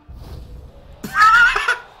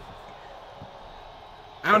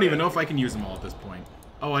 I don't even know if I can use them all at this point.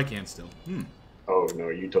 Oh, I can still. Oh no,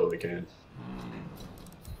 you totally can.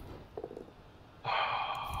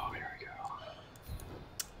 Oh, here we go.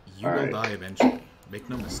 You will die eventually. Make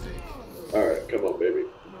no mistake. Alright, come on, baby.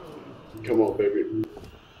 Come on, baby.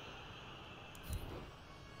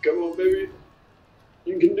 Come on, baby.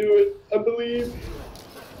 You can do it. I believe.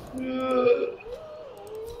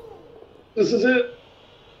 This is it.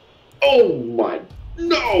 Oh my.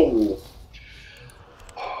 No!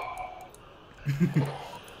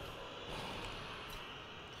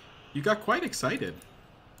 You got quite excited.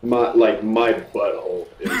 My butthole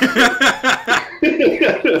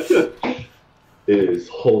is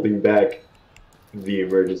holding back the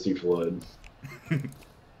emergency flood.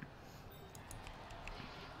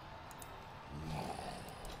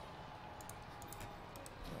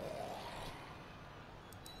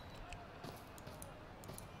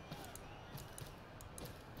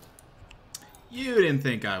 You didn't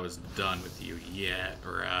think I was done with you yet,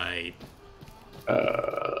 right?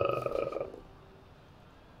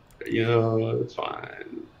 It's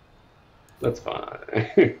fine. That's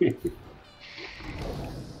fine.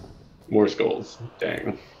 More skulls.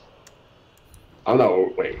 Dang. Oh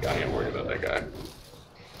no, wait, I am worried about that guy.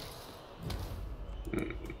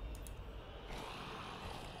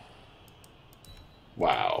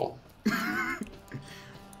 Wow.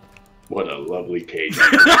 What a lovely cage.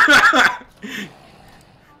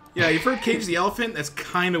 Yeah, you've heard Cage the Elephant? That's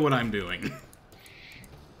kind of what I'm doing.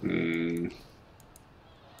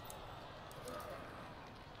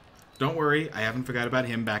 Don't worry, I haven't forgot about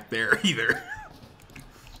him back there either.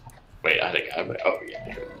 Wait, I think I'm... Oh,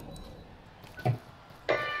 yeah.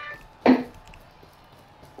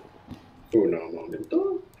 Uno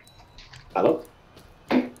momento. Hello?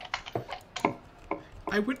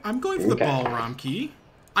 I'm going for the ball, Romkey.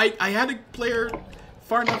 I had a player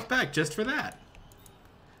far enough back just for that.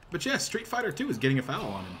 But yes, Street Fighter 2 is getting a foul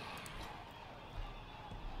on him.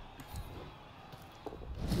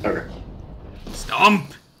 Okay.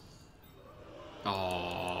 Stomp!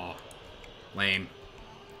 Aww. Lame.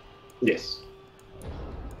 Yes.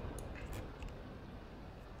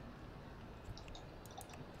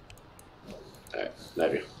 Alright,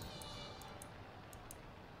 love you.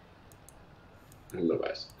 Bye-bye.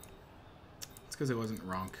 It's because it wasn't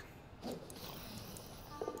Ronk.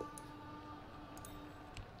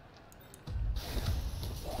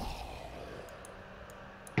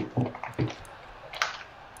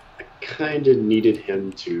 Kind of needed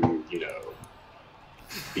him to,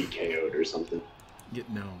 be KO'd or something.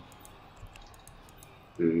 No.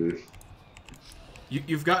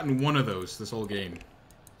 You've gotten one of those this whole game.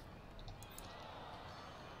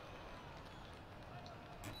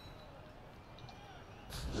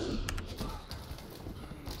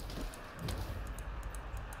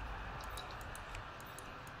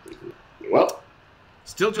 Well,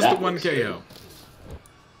 still just the one KO.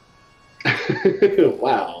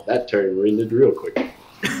 Wow, that turn ended real quick.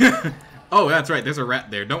 Oh, that's right. There's a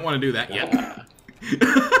rat there. Don't want to do that yet.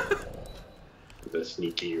 The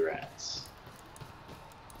sneaky rats.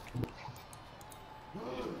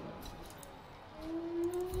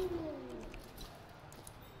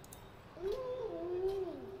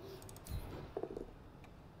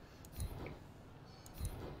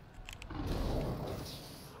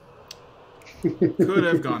 Could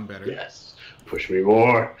have gone better. Yes. Push me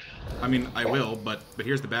more. I mean, I will, but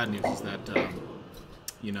here's the bad news: is that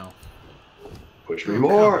you know. Push me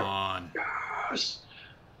more. Come on. Yes.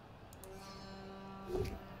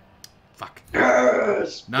 Fuck.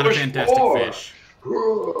 Yes. Not a fantastic more. fish.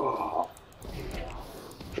 Oh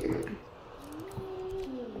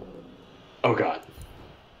god.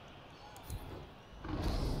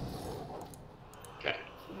 Okay.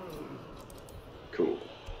 Cool.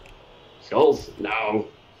 Skulls? No.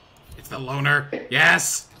 It's the loner.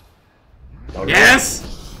 Yes. Oh,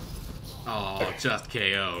 Yes. Oh, just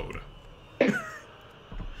KO'd.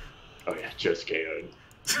 Oh yeah, just KO'd.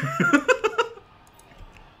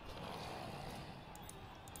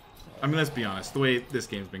 I mean, let's be honest. The way this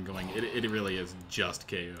game's been going, it really is just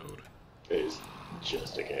KO'd. It is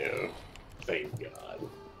just a KO. Thank God.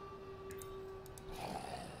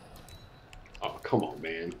 Oh, come on,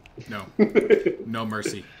 man. No. No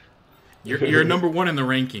mercy. You're number 1 in the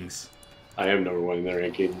rankings. I am number 1 in the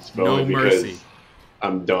rankings, but No only because mercy.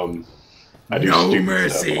 I'm dumb. I do No stupid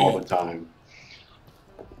mercy. stuff all the time.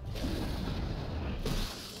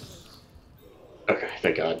 Okay,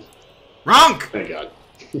 thank God. Ronk! Thank God.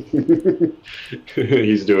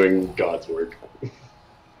 He's doing God's work.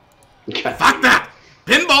 God. Fuck that!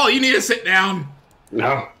 Pinball, you need to sit down!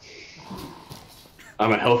 No.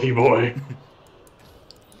 I'm a healthy boy.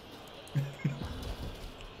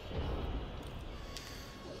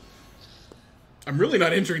 I'm really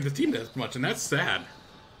not entering the team that much, and that's sad.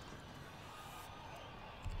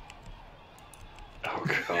 Oh,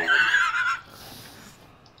 God.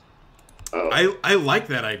 Oh. I like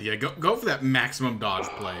that idea. Go for that maximum dodge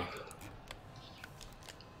play.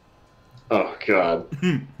 Oh, God.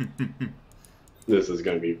 This is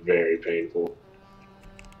going to be very painful.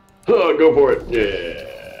 Oh, go for it.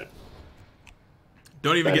 Yeah.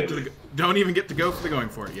 Don't even That get to go for the going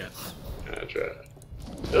for it yet. That's right.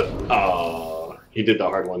 Oh, he did the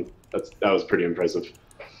hard one. That was pretty impressive.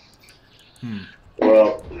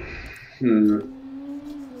 Well,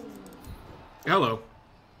 Hello.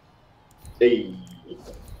 Hey.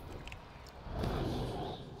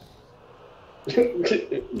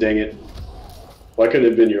 Dang it. Why couldn't it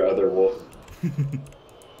have been your other wolf? You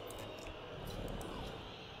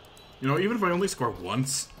know, even if I only score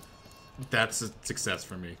once, that's a success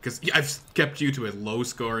for me. Because I've kept you to a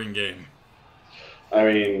low-scoring game. I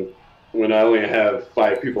mean, when I only have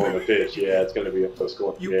 5 people on the pitch, yeah, it's going to be a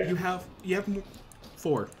low-scoring game. You have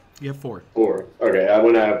 4. You have 4. 4. Okay,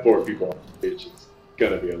 when I have 4 people on the pitch, it's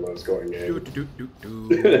going to be a low-scoring game.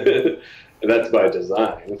 And that's by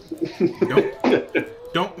design.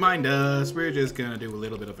 Don't mind us. We're just gonna do a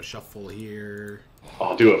little bit of a shuffle here.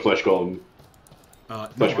 I'll do a flesh golem. I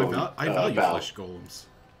value flesh golems.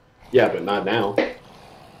 Yeah, but not now.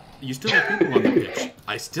 You still have people on the pitch.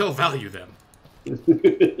 I still value them. I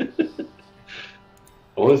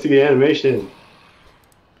want to see the animation.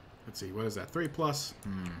 Let's see, what is that? 3+?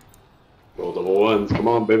 Roll double ones. Come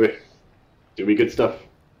on, baby. Do me good stuff.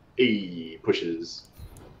 Hey, pushes.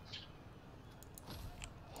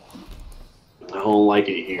 I don't like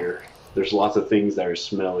it here. There's lots of things that are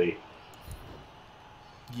smelly.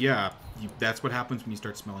 Yeah, that's what happens when you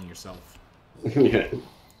start smelling yourself. Yeah.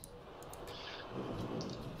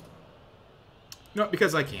 No,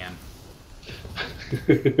 because I can.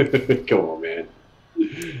 Come on, man.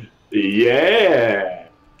 Yeah.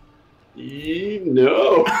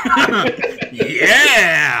 No.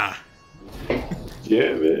 Yeah!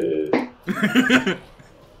 Damn it.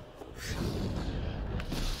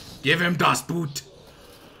 Give him Das Boot.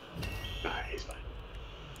 Nah, he's fine.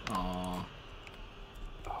 Aww.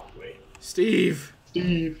 Oh, wait. Steve.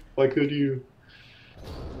 Steve, why could you?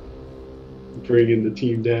 Bringing the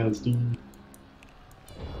team down, Steve.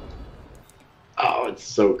 Oh, it's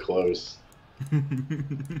so close. I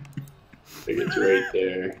think it's right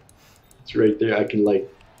there. It's right there. I can, like...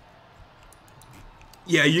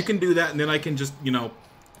 Yeah, you can do that, and then I can just, you know,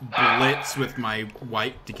 blitz with my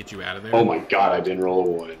white to get you out of there. Oh my god, I didn't roll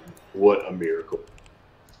a 1. What a miracle.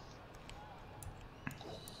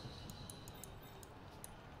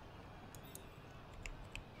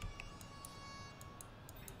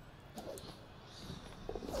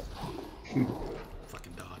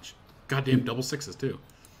 Fucking dodge. Goddamn double 6s, too.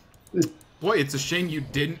 Boy, it's a shame you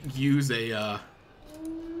didn't use a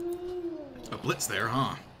blitz there,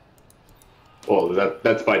 huh? Well,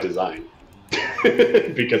 that's by design.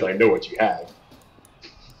 Because I know what you have.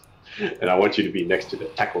 And I want you to be next to the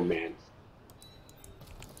tackle man.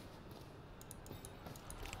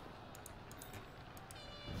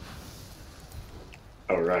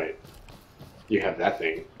 Alright. You have that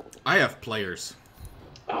thing. I have players.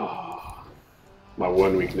 Ah, my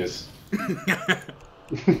one weakness.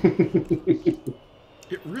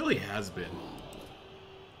 It really has been.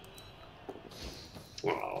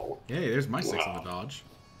 Wow. Hey, there's my 6 on the dodge.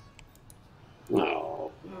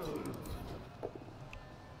 Wow.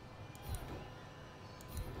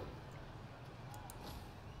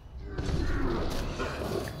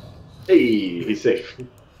 Hey, he's safe.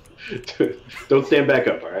 Don't stand back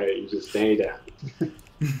up, alright? You just stay down.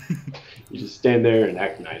 You just stand there and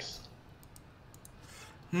act nice.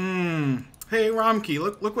 Hey, Romkey,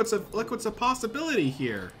 look what's a possibility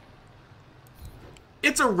here.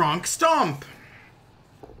 It's a Ronk Stomp.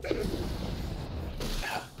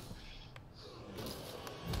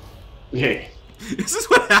 Yay. This is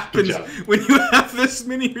what happens when you have this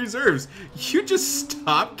many reserves. You just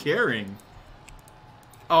stop caring.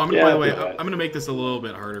 Oh, by the way, I'm gonna make this a little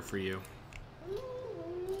bit harder for you.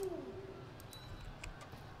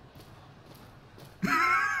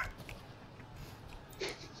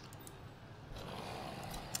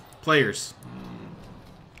 Players.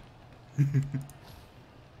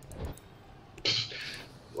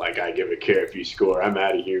 Like I give a care if you score. I'm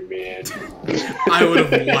out of here, man. I would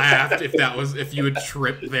have laughed if you had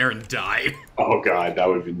tripped there and died. Oh god, that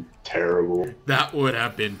would have been terrible. That would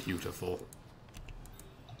have been beautiful.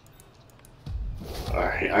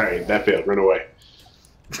 Alright, that failed. Run away.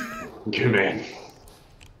 Good man.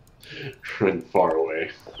 Run far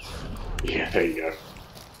away. Yeah, there you go.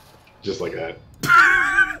 Just like that.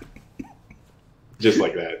 Just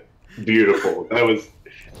like that. Beautiful. That was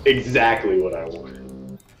exactly what I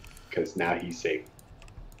wanted. Because now he's safe.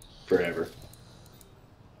 Forever.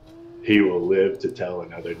 He will live to tell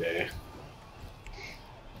another day.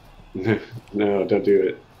 No, don't do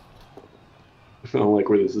it. I don't like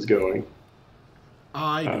where this is going.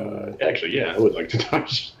 I do. Actually, yeah, I would like to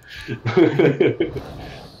touch.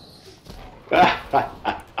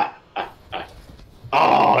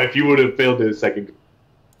 Oh, if you would have failed in a second.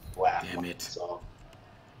 Wow. Damn it. So.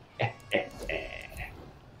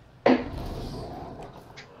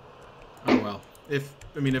 Oh well. If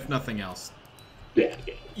nothing else. Yeah.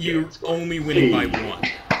 You're only winning by 1.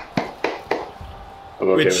 I'm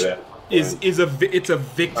okay which with that. it's a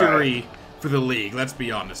victory for the league, let's be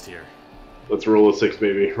honest here. Let's roll a 6,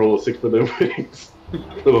 baby. Roll a 6 for the winnings.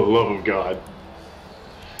 For the love of God.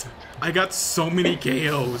 I got so many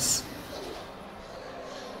KOs.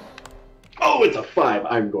 Oh, it's a 5.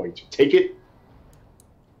 I'm going to take it.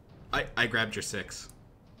 I grabbed your 6.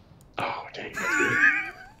 Oh, dang, that's good.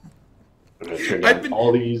 I'm going to turn down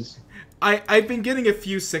all these. I've been getting a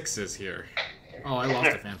few 6s here. Oh, I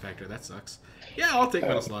lost a fan factor. That sucks. Yeah, I'll take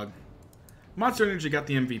Metal Slug. Monster Energy got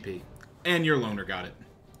the MVP. And your loner got it.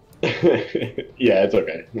 Yeah, it's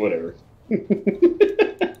okay. Whatever. You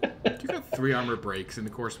got 3 armor breaks, and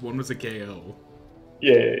of course, 1 was a KO.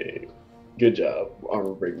 Yay. Good job,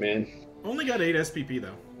 armor break man. Only got 8 SPP,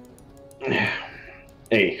 though.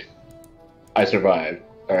 Hey, I survived.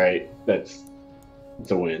 Alright, it's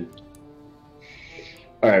a win.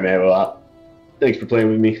 Alright, man. Well, thanks for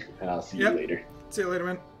playing with me, and I'll see you later. See you later,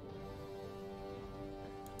 man.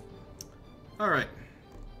 Alright.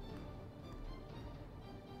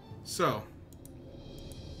 So,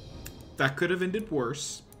 that could have ended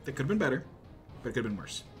worse. That could have been better, but it could have been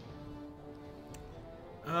worse.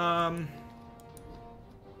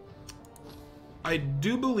 I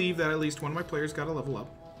do believe that at least one of my players got a level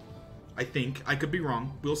up. I think. I could be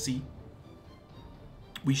wrong. We'll see.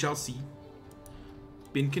 We shall see.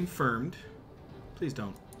 Been confirmed. Please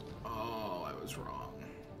don't. Oh, I was wrong.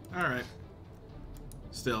 Alright.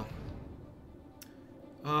 Still.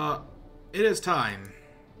 It is time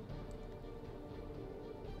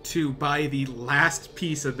to buy the last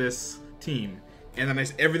piece of this team. And then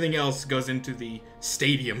everything else goes into the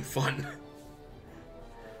stadium fund.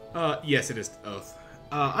 Yes, it is Oath.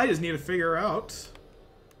 I just need to figure out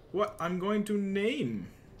what I'm going to name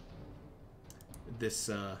this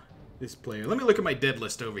this player. Let me look at my dead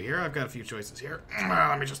list over here. I've got a few choices here.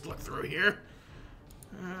 Let me just look through here.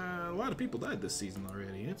 A lot of people died this season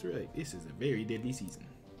already. That's right. This is a very deadly season.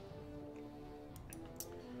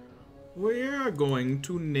 We're going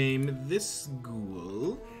to name this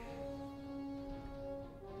ghoul.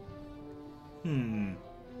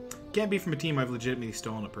 Can't be from a team I've legitimately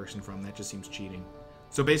stolen a person from. That just seems cheating.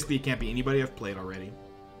 So basically, it can't be anybody I've played already.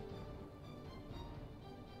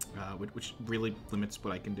 Which really limits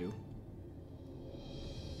what I can do.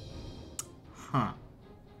 Huh.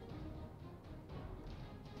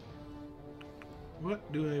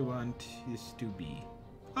 What do I want this to be?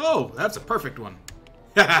 Oh, that's a perfect one.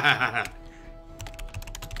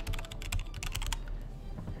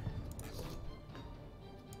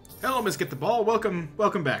 Hello, Miss Get the Ball.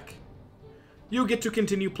 Welcome back. You get to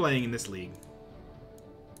continue playing in this league.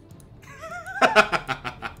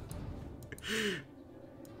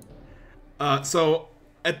 So,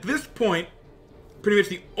 at this point, pretty much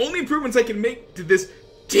the only improvements I can make to this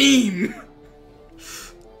team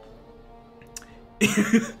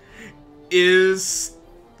is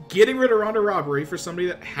getting rid of Ronda Robbery for somebody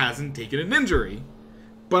that hasn't taken an injury.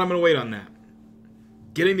 But I'm going to wait on that.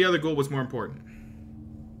 Getting the other goal was more important.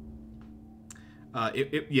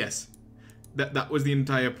 Yes. That was the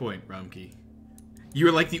entire point, Ramki. You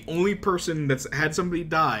were like the only person that's had somebody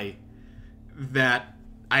die that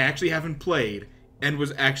I actually haven't played and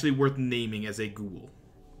was actually worth naming as a ghoul.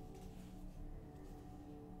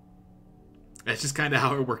 That's just kind of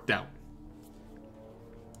how it worked out.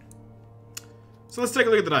 So let's take a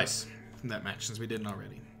look at the dice from that match, since we didn't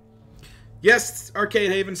already. Yes,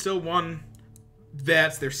 Arcade Haven still won.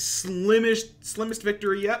 That's their slimmest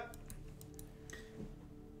victory yet.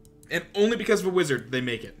 And only because of a wizard did they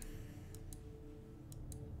make it.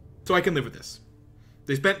 So I can live with this.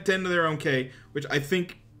 They spent 10 to their own K, which I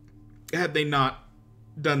think, had they not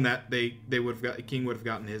done that, they would have got, King would have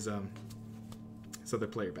gotten his other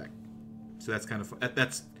player back. So that's kind of fun.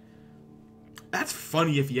 That's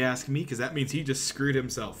funny if you ask me, because that means he just screwed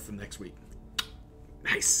himself for next week.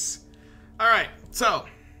 Nice. All right, so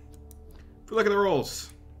if we look at the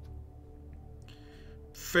rolls,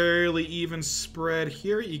 fairly even spread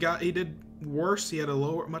here. He did worse. He had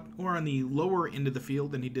much more on the lower end of the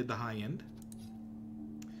field than he did the high end.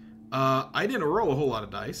 I didn't roll a whole lot of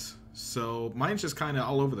dice, so mine's just kind of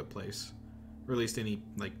all over the place, or at least any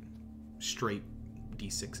like straight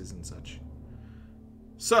d6s and such.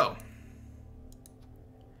 So,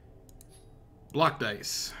 block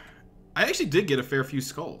dice. I actually did get a fair few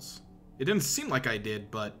skulls. It didn't seem like I did,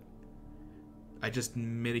 but I just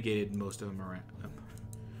mitigated most of them around.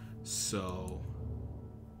 So,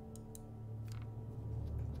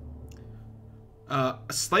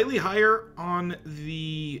 slightly higher on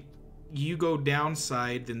the you go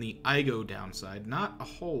downside than the I go downside. Not a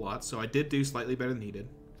whole lot, so I did do slightly better than he did.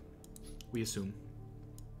 We assume.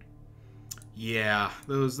 Yeah,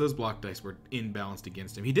 those block dice were imbalanced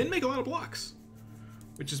against him. He didn't make a lot of blocks,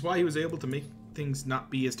 which is why he was able to make things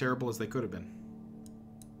not be as terrible as they could have been.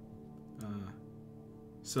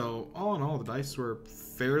 So, all in all, the dice were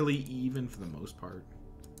fairly even for the most part.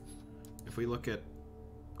 If we look at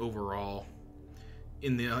overall,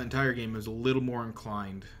 in the entire game, it was a little more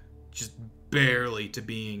inclined, just barely,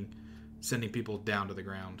 to sending people down to the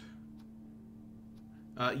ground.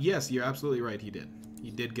 Yes, you're absolutely right, he did.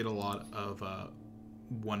 He did get a lot of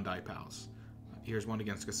one-die pals. Here's one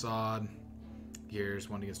against Gassad. Here's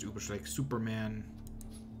one against Uberstrike Superman.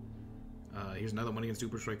 Here's another one against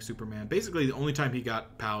Uberstrike Superman. Basically, the only time he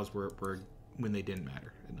got pals were when they didn't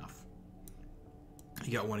matter enough.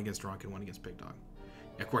 He got one against Ronk and one against Big Dog.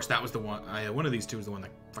 Yeah, of course, that was the one. One of these two was the one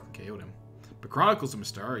that fucking KO'd him. But Chronicles of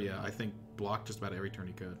Mystaria, I think, blocked just about every turn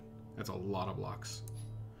he could. That's a lot of blocks.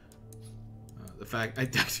 The fact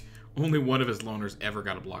only one of his loners ever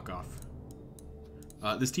got a block off.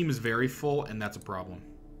 This team is very full, and that's a problem.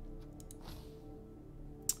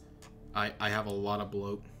 I have a lot of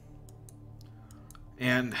bloat.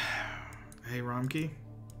 And, hey, Romkey,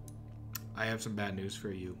 I have some bad news for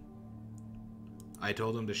you. I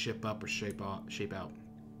told him to ship up or shape out.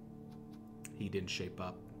 He didn't shape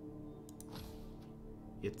up.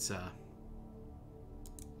 It's,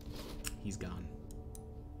 he's gone.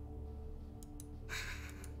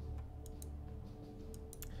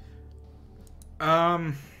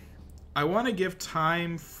 I want to give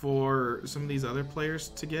time for some of these other players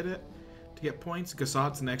to get points.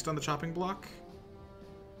 Gassad's next on the chopping block,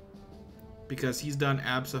 because he's done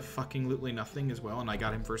abso-fucking-lutely nothing as well, and I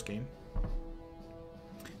got him first game.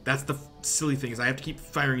 That's the silly thing, is I have to keep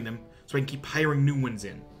firing them so I can keep hiring new ones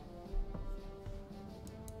in.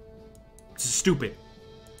 It's stupid.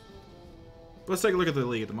 But let's take a look at the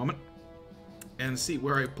league at the moment and see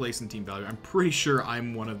where I place in team value. I'm pretty sure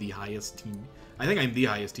I'm one of the highest team. I think I'm the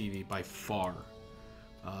highest TV by far,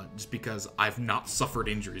 just because I've not suffered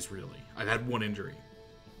injuries really. I've had one injury.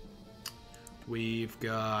 We've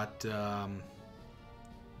got,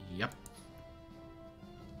 yep.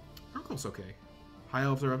 Oracle's okay. High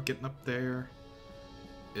Elves are getting up there.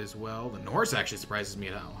 as well. The Norse actually surprises me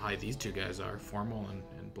at how high these two guys are, Formal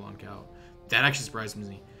and Blonde Cow. That actually surprises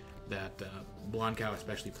me that Blonde Cow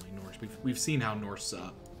especially playing Norse. We've seen how Norse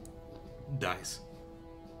dies.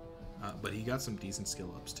 But he got some decent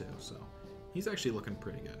skill ups too, so he's actually looking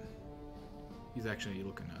pretty good. He's actually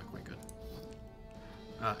looking quite good.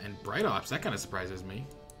 And Bright Ops, that kind of surprises me.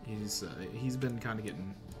 He's been kind of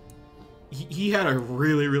getting... He had a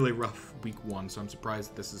really, really rough week 1, so I'm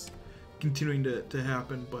surprised that this is continuing to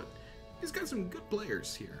happen, but he's got some good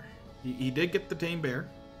players here. He did get the Tame Bear,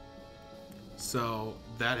 so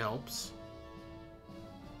that helps.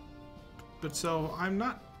 But so I'm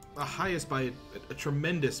not the highest by a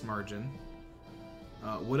tremendous margin.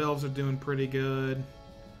 Wood Elves are doing pretty good.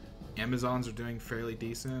 Amazons are doing fairly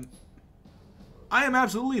decent. I am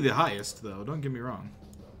absolutely the highest, though. Don't get me wrong.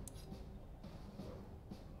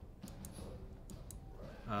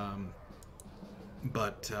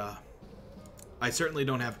 But I certainly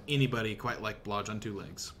don't have anybody quite like Blodge on 2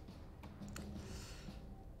 legs.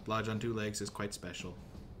 Blodge on 2 legs is quite special.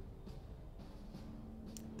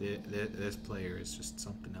 This player is just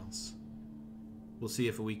something else. We'll see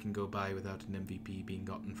if a week can go by without an MVP being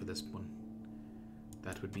gotten for this one.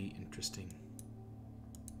 That would be interesting.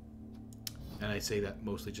 And I say that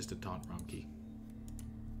mostly just to taunt Romkey.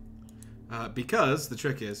 Because the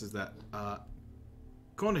trick is that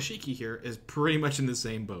Konashiki here is pretty much in the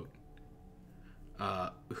same boat.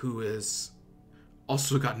 Who has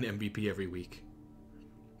also gotten MVP every week.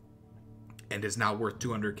 And is now worth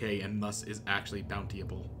 200k and thus is actually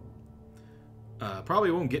bountyable.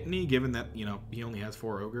 Probably won't get any given that, you know, he only has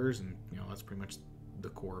 4 ogres and, you know, that's pretty much the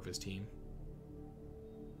core of his team.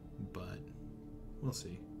 But we'll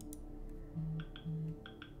see.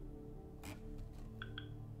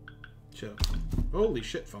 Shut up. Holy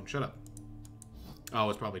shit, phone, shut up. Oh,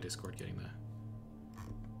 it's probably Discord getting that.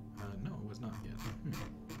 No, it was not yet.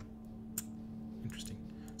 Interesting.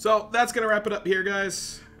 So that's gonna wrap it up here,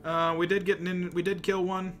 guys. We did kill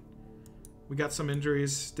one. We got some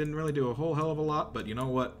injuries. Didn't really do a whole hell of a lot, but you know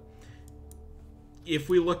what? If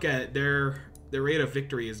we look at it, their rate of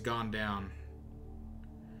victory has gone down.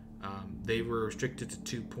 They were restricted to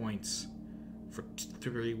 2 points for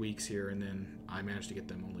 3 weeks here, and then I managed to get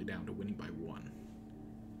them only down to winning by 1.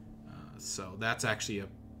 So that's actually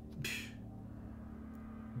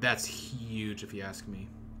that's huge if you ask me.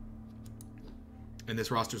 And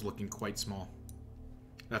this roster's looking quite small.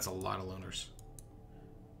 That's a lot of loners.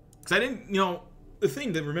 Because I didn't, you know, the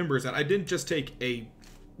thing to remember is that I didn't just take a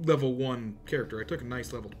level 1 character. I took a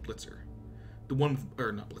nice level blitzer. The one,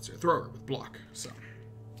 or not blitzer, thrower with block. So,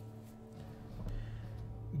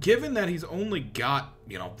 given that he's only got,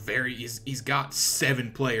 you know, he's got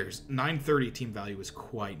 7 players, 930 team value is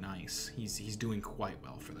quite nice. He's doing quite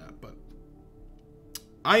well for that. But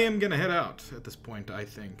I am gonna head out at this point, I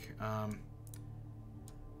think.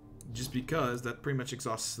 Just because that pretty much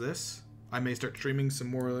exhausts this. I may start streaming some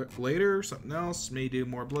more later, something else. May do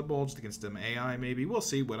more Blood Bowl just against some AI, maybe. We'll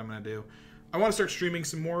see what I'm going to do. I want to start streaming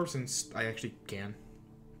some more since I actually can.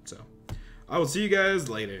 So, I will see you guys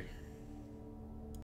later.